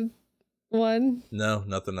 Medusa one. no,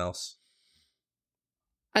 nothing else.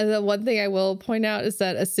 And the one thing I will point out is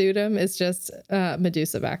that Asudum is just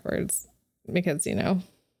Medusa backwards. Because, you know,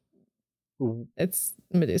 it's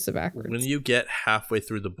Medusa backwards. When you get halfway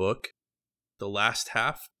through the book, the last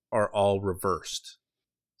half are all reversed.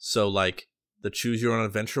 So, like, the Choose Your Own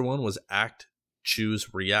Adventure one was act,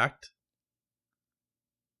 choose, react.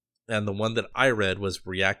 And the one that I read was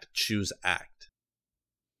react, choose, act.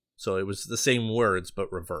 So it was the same words,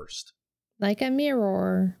 but reversed. Like a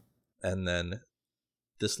mirror. And then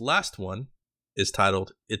this last one is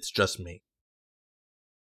titled, It's Just Me.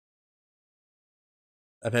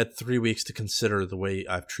 I've had 3 weeks to consider the way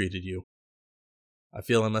I've treated you. I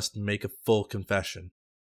feel I must make a full confession.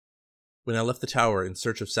 When I left the tower in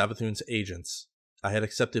search of Savathun's agents, I had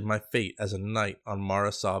accepted my fate as a knight on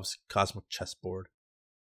Marasov's cosmic chessboard,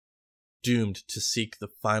 doomed to seek the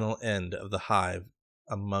final end of the hive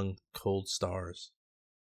among cold stars.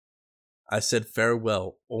 I said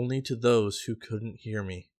farewell only to those who couldn't hear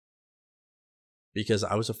me, because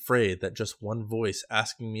I was afraid that just one voice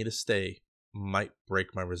asking me to stay might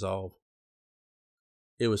break my resolve.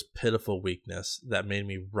 It was pitiful weakness that made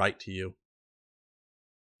me write to you.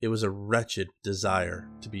 It was a wretched desire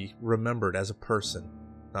to be remembered as a person,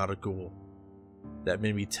 not a ghoul, that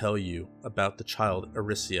made me tell you about the child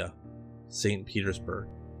Aricia, St. Petersburg,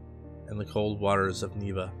 and the cold waters of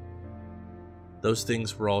Neva. Those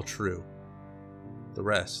things were all true. The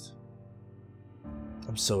rest,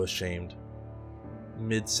 I'm so ashamed.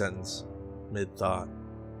 Mid-sentence, mid-thought,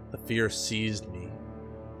 the fear seized me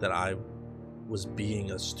that I was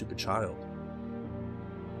being a stupid child,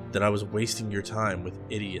 that I was wasting your time with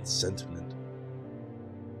idiot sentiment,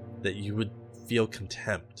 that you would feel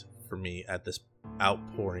contempt for me at this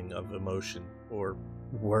outpouring of emotion, or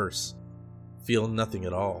worse, feel nothing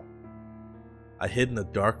at all. I hid in the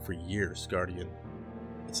dark for years, Guardian.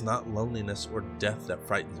 It's not loneliness or death that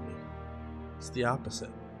frightens me. It's the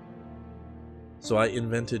opposite. So I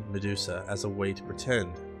invented Medusa as a way to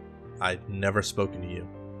pretend I'd never spoken to you.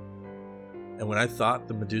 And when I thought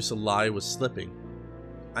the Medusa lie was slipping,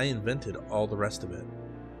 I invented all the rest of it,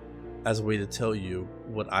 as a way to tell you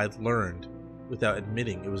what I'd learned without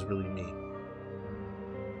admitting it was really me.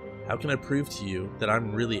 How can I prove to you that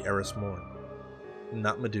I'm really Eris Morn?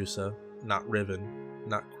 Not Medusa, not Riven,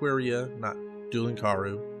 not Quiria, not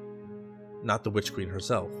Dulinkaru, not the Witch Queen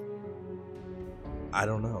herself. I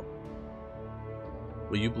don't know.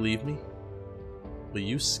 Will you believe me? Will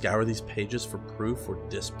you scour these pages for proof or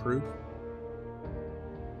disproof?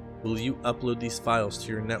 Will you upload these files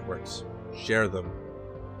to your networks, share them,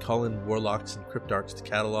 call in warlocks and cryptarchs to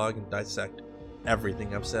catalog and dissect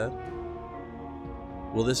everything I've said?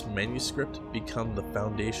 Will this manuscript become the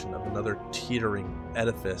foundation of another teetering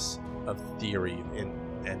edifice of theory and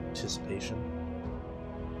anticipation?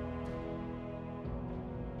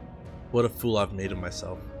 What a fool I've made of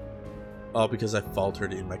myself, all because I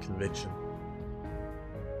faltered in my conviction.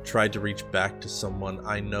 Tried to reach back to someone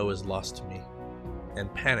I know is lost to me,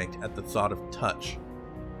 and panicked at the thought of touch.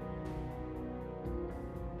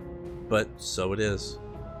 But so it is,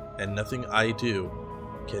 and nothing I do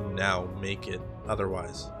can now make it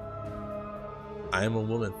otherwise. I am a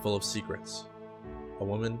woman full of secrets, a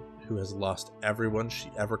woman who has lost everyone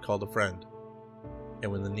she ever called a friend,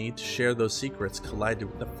 and when the need to share those secrets collided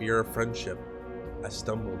with the fear of friendship, I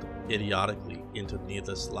stumbled idiotically into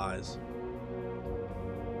needless lies.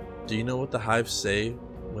 Do you know what the hives say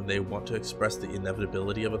when they want to express the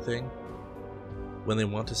inevitability of a thing? When they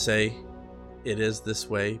want to say, it is this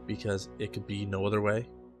way because it could be no other way?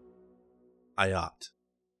 I ought.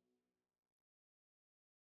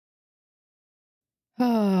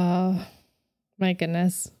 Oh, my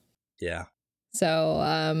goodness. Yeah.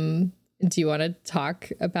 So, do you want to talk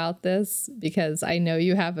about this? Because I know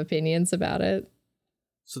you have opinions about it.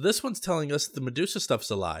 So this one's telling us the Medusa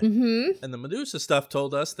stuff's a lie. Mm-hmm. And the Medusa stuff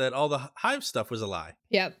told us that all the hive stuff was a lie.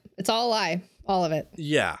 Yep. It's all a lie. All of it.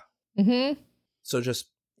 Yeah. Mm-hmm. So just...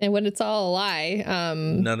 And when it's all a lie,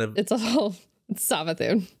 none of... it's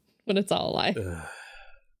Savathun. When it's all a lie.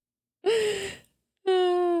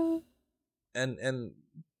 And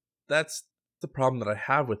that's the problem that I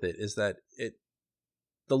have with it, is that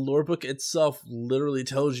the lore book itself literally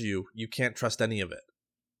tells you you can't trust any of it.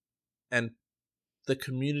 And the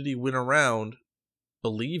community went around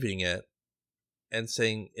believing it and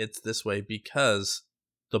saying it's this way because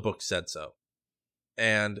the book said so.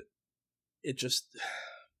 And it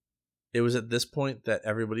was at this point that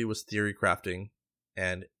everybody was theory crafting,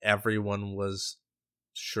 and everyone was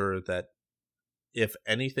sure that if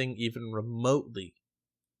anything even remotely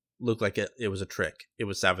looked like it was a trick, it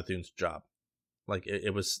was Savathun's job. Like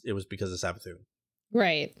it was because of Savathun.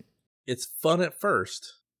 Right. It's fun at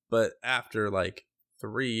first, but after like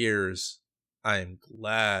 3 years, I'm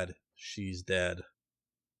glad she's dead.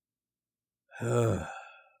 A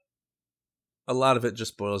lot of it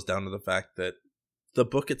just boils down to the fact that the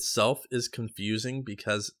book itself is confusing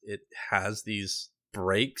because it has these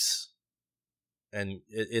breaks, and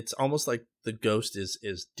it's almost like the ghost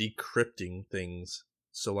is decrypting things.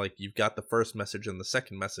 So like you've got the first message and the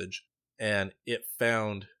second message, and it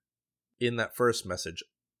found in that first message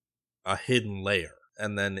a hidden layer,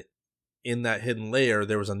 and then in that hidden layer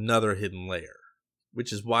there was another hidden layer,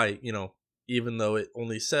 which is why, even though it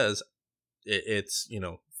only says it's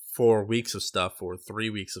 4 weeks of stuff or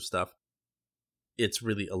 3 weeks of stuff, it's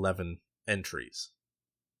really 11 entries.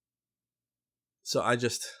 So I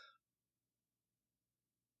just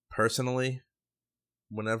personally,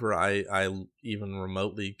 whenever I even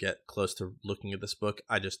remotely get close to looking at this book,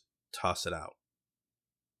 I just toss it out.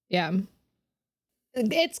 Yeah.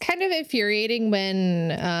 It's kind of infuriating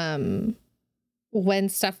when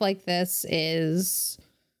stuff like this it's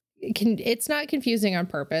not confusing on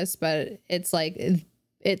purpose, but it's like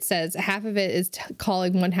it says half of it is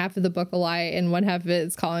calling one half of the book a lie and one half of it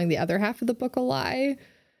is calling the other half of the book a lie.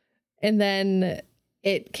 And then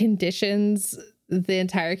it conditions the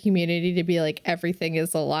entire community to be like, everything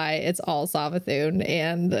is a lie. It's all Savathun.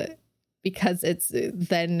 And because it's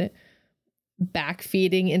then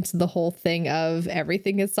backfeeding into the whole thing of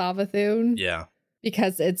everything is Savathun. Yeah.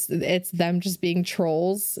 Because it's them just being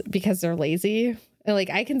trolls because they're lazy. And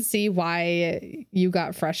like, I can see why you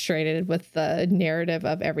got frustrated with the narrative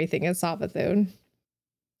of everything is Savathun.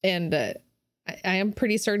 And I am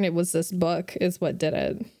pretty certain it was this book is what did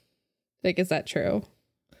it. Like, is that true?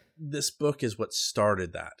 This book is what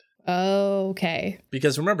started that. Oh, okay.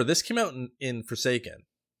 Because remember, this came out in Forsaken.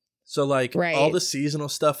 So like Right. all the seasonal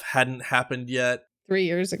stuff hadn't happened yet. 3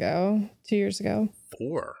 years ago, 2 years ago.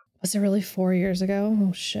 4. Was it really 4 years ago?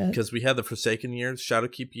 Oh, shit. Because we had the Forsaken year,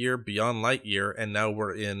 Shadowkeep year, Beyond Light year, and now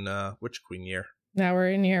we're in Witch Queen year. Now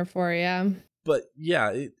we're in year 4, yeah. But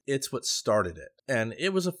yeah, it's what started it. And it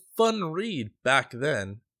was a fun read back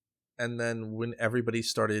then. And then when everybody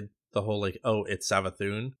started the whole like, oh, it's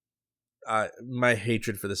Savathun, my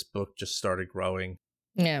hatred for this book just started growing.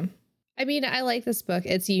 Yeah. I mean, I like this book.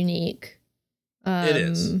 It's unique. It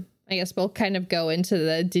is. I guess we'll kind of go into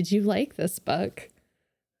the, did you like this book?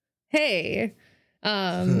 Hey.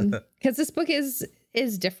 Because this book is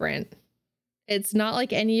different. It's not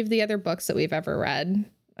like any of the other books that we've ever read.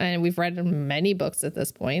 And we've read many books at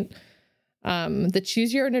this point. The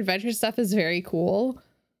choose your own adventure stuff is very cool.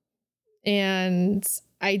 And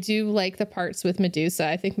I do like the parts with Medusa.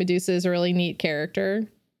 I think Medusa is a really neat character.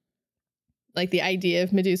 Like the idea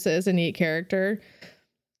of Medusa is a neat character.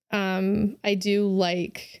 I do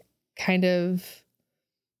like kind of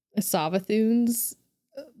Savathun's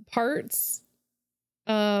parts.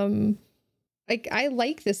 I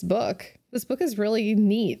like this book. This book is really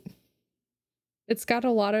neat. It's got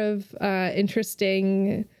a lot of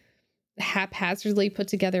interesting haphazardly put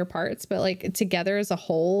together parts, but like together as a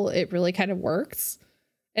whole, it really kind of works.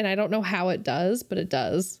 And I don't know how it does, but it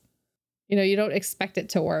does. You know, you don't expect it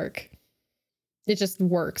to work. It just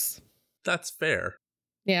works. That's fair.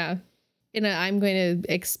 Yeah. And I'm going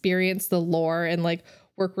to experience the lore and like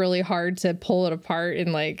work really hard to pull it apart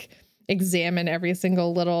and like examine every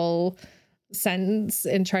single little sentence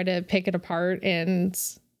and try to pick it apart and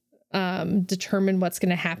determine what's going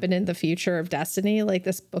to happen in the future of Destiny. Like,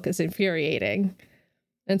 this book is infuriating.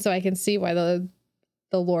 And so I can see why the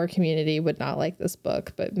lore community would not like this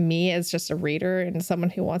book. But me as just a reader and someone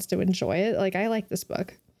who wants to enjoy it, like, I like this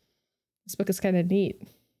book. This book is kind of neat.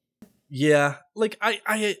 Yeah, like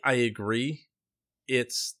I agree.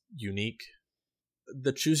 It's unique.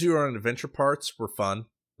 The choose your own adventure parts were fun.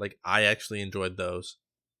 Like, I actually enjoyed those.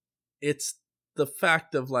 It's the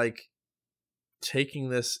fact of like taking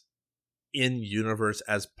this in universe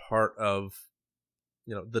as part of,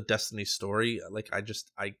 you know, the Destiny story. Like, I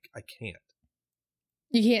can't.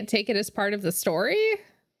 You can't take it as part of the story?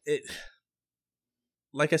 It,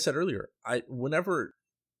 like I said earlier, whenever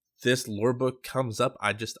this lore book comes up,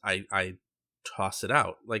 I toss it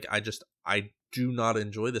out. Like, I do not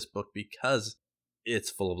enjoy this book because it's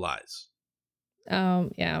full of lies.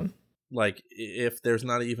 Yeah. Like, if there's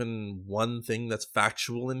not even one thing that's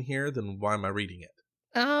factual in here, then why am I reading it?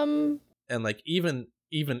 And like, even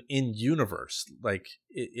in universe, like,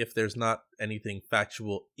 if there's not anything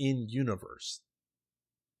factual in universe,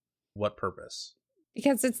 what purpose?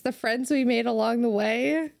 Because it's the friends we made along the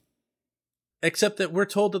way. Except that we're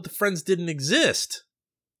told that the friends didn't exist.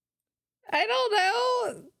 I don't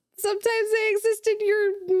know. Sometimes they exist in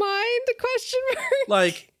your mind, question mark.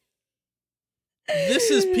 Like,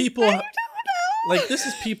 this is people. I don't know. Like, this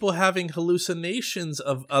is people having hallucinations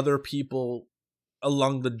of other people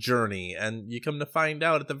along the journey, and you come to find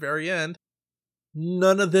out at the very end,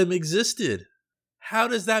 none of them existed. How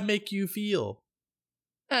does that make you feel?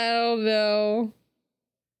 I don't know.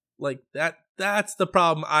 Like, that's the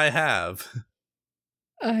problem I have.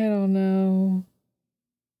 I don't know.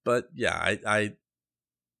 But yeah, I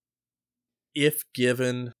if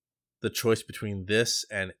given the choice between this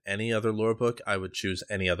and any other lore book, I would choose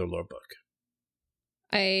any other lore book.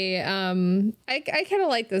 I kind of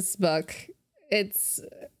like this book.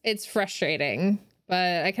 It's frustrating,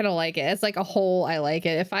 but I kind of like it. It's like a whole, I like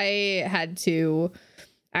it. If I had to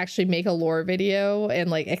actually make a lore video and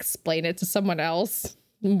like explain it to someone else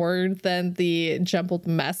more than the jumbled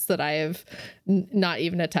mess that I have not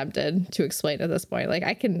even attempted to explain at this point, like,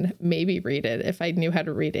 I can maybe read it if I knew how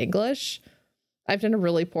to read English, I've done a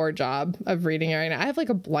really poor job of reading it right now. I have like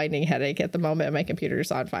a blinding headache at the moment and my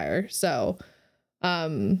computer's on fire. So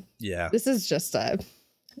yeah, this is just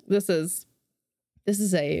this is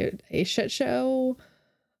a shit show.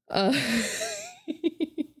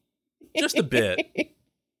 Just a bit.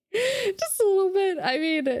 Just a little bit. I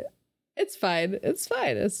mean, it's fine. It's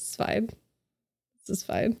fine. It's fine. This is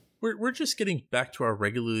fine. We're just getting back to our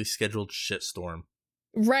regularly scheduled shitstorm.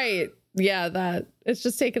 Right. Yeah, that. It's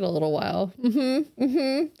just taken a little while. I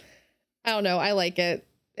don't know. I like it.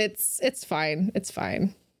 It's fine. It's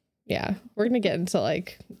fine. Yeah. We're going to get into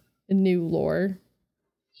like new lore.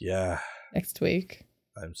 Yeah. Next week.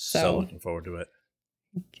 I'm so looking forward to it.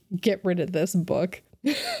 Get rid of this book.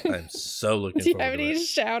 I'm so looking Do you forward have to any it.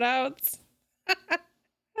 shout outs?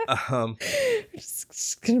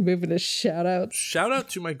 Just gonna move into shout outs. Shout out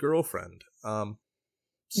to my girlfriend.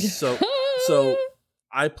 So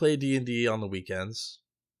I play D&D on the weekends,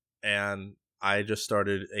 and I just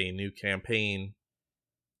started a new campaign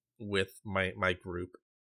with my group.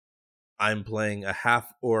 I'm playing a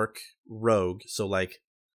half-orc rogue, so like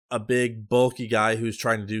a big bulky guy who's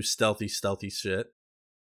trying to do stealthy shit.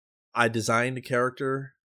 I designed the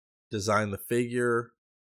character, designed the figure.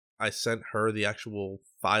 I sent her the actual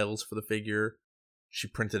files for the figure. She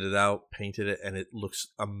printed it out, painted it, and it looks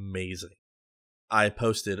amazing. I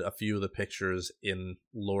posted a few of the pictures in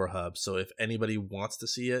Lore Hub, so if anybody wants to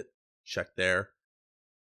see it, check there.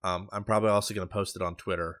 I'm probably also going to post it on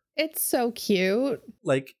Twitter. It's so cute.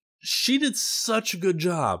 Like, she did such a good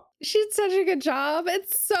job. She did such a good job.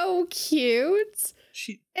 It's so cute.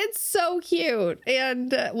 It's so cute.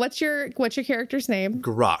 And what's your character's name?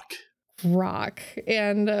 Grok. Grok.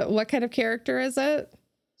 And what kind of character is it?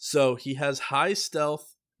 So he has high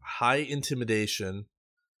stealth, high intimidation.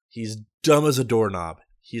 He's dumb as a doorknob.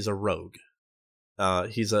 He's a rogue.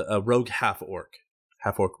 He's a rogue half-orc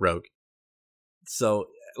rogue. So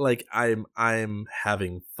like I'm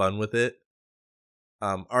having fun with it.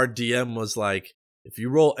 Our DM was like, if you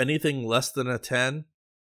roll anything less than a 10,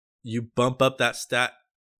 you bump up that stat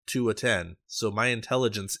to a 10. So my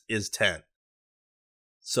intelligence is 10.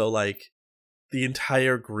 So like the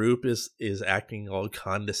entire group is acting all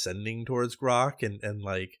condescending towards Grok, and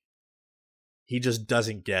like he just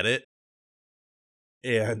doesn't get it.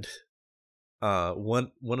 And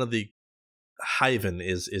one of the Hyven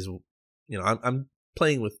is I'm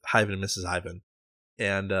playing with Hyven and Mrs. Hyven,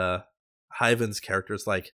 and Hyven's character is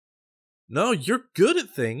like, no, you're good at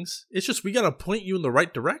things. It's just we gotta point you in the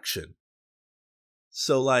right direction.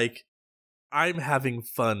 So like, I'm having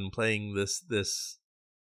fun playing this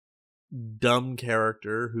dumb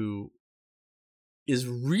character who is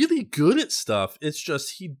really good at stuff. It's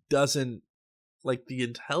just he doesn't, like, the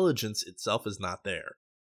intelligence itself is not there.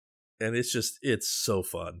 And it's so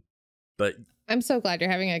fun. But I'm so glad you're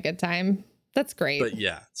having a good time. That's great. But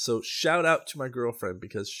yeah, so shout out to my girlfriend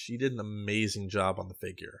because she did an amazing job on the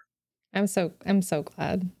figure. I'm so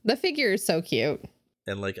glad. The figure is so cute.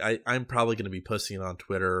 And like I'm probably going to be posting it on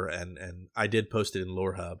Twitter, and I did post it in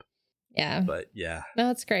Lore Hub. Yeah. But yeah. No,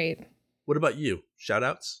 that's great. What about you? Shout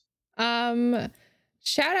outs?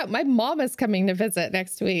 Shout out. My mom is coming to visit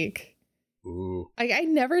next week. Ooh. I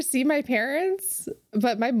never see my parents,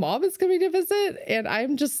 but my mom is coming to visit, and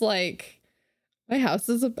I'm just like, my house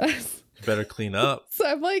is a mess. You better clean up. So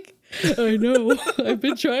I'm like, I know. I've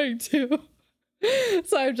been trying to.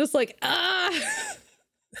 So I'm just like,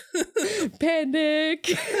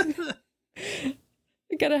 panic. I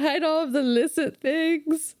gotta hide all of the illicit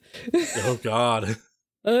things. Oh God.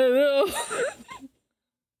 I don't know.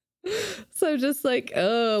 So I'm just like,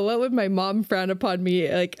 oh, what would my mom frown upon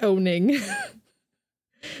me like owning?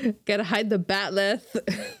 Gotta hide the batleth.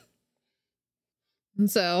 And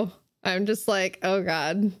so I'm just like, oh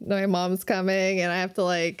God, my mom's coming, and I have to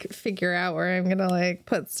like figure out where I'm gonna like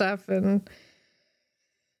put stuff and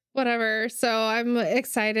whatever. So I'm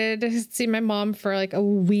excited to see my mom for like a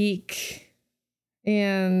week.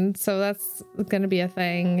 And so that's gonna be a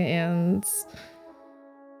thing. And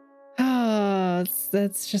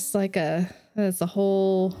that's just like it's a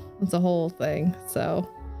whole thing. So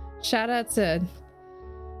shout out to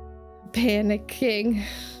panicking.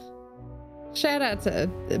 Shout out to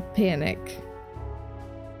the panic.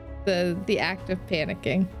 The act of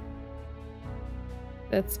panicking.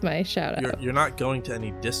 That's my shout out. You're not going to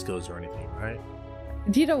any discos or anything, right?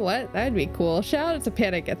 Do you know what? That'd be cool. Shout out to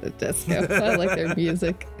Panic at the Disco. I like their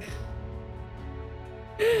music.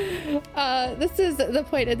 This is the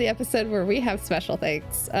point of the episode where we have special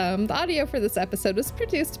thanks. The audio for this episode was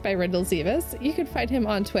produced by Rendell Zivas. You can find him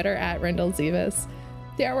on Twitter at Rendell Zivas.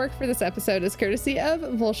 The artwork for this episode is courtesy of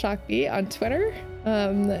Volshakbi on Twitter.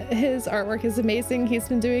 His artwork is amazing. He's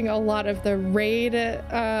been doing a lot of the raid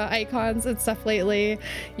icons and stuff lately.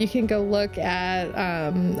 You can go look at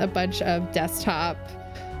a bunch of desktop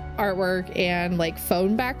artwork and like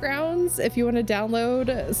phone backgrounds if you want to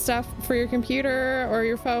download stuff for your computer or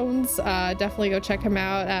your phones. Definitely go check him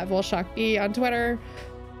out at VolshockB on Twitter.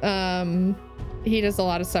 He does a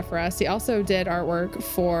lot of stuff for us. He also did artwork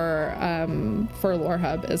for Lore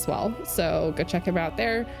Hub as well, so go check him out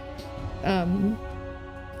there.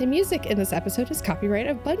 The music in this episode is copyright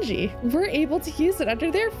of Bungie. We're able to use it under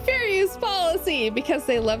their fair use policy because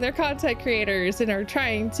they love their content creators and are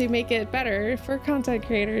trying to make it better for content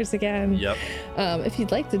creators again. Yep. If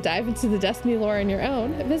you'd like to dive into the Destiny lore on your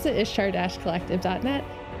own, visit ishtar-collective.net,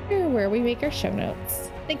 or where we make our show notes.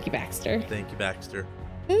 Thank you, Baxter. Thank you, Baxter.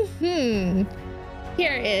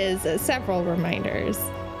 Here is several reminders.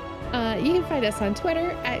 You can find us on Twitter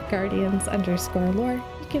at Guardians_lore.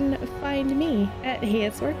 You can find me at Hey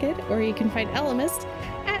It's Orchid, or you can find Elemist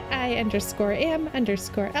at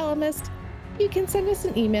I_am_Elemist. You can send us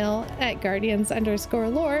an email at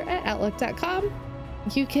guardians_lore@outlook.com.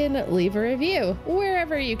 You can leave a review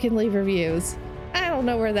wherever you can leave reviews. I don't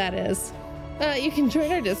know where that is. You can join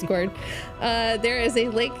our Discord. There is a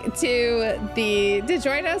link to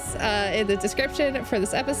join us in the description for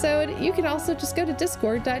this episode. You can also just go to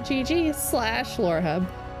discord.gg/lorehub.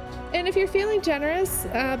 And if you're feeling generous,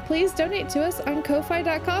 please donate to us on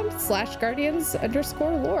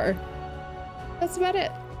ko-fi.com/guardians_lore. That's about it.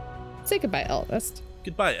 Say goodbye, Elemist.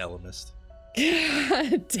 Goodbye, Elemist.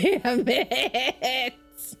 God damn it.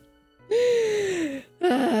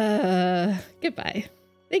 Goodbye.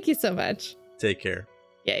 Thank you so much. Take care.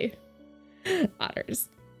 Yay. Otters.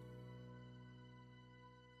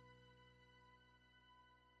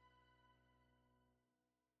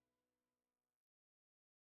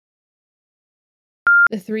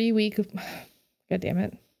 The 3-week. God damn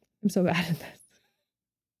it. I'm so bad at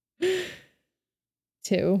this.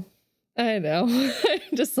 2. I know. I'm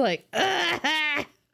just like,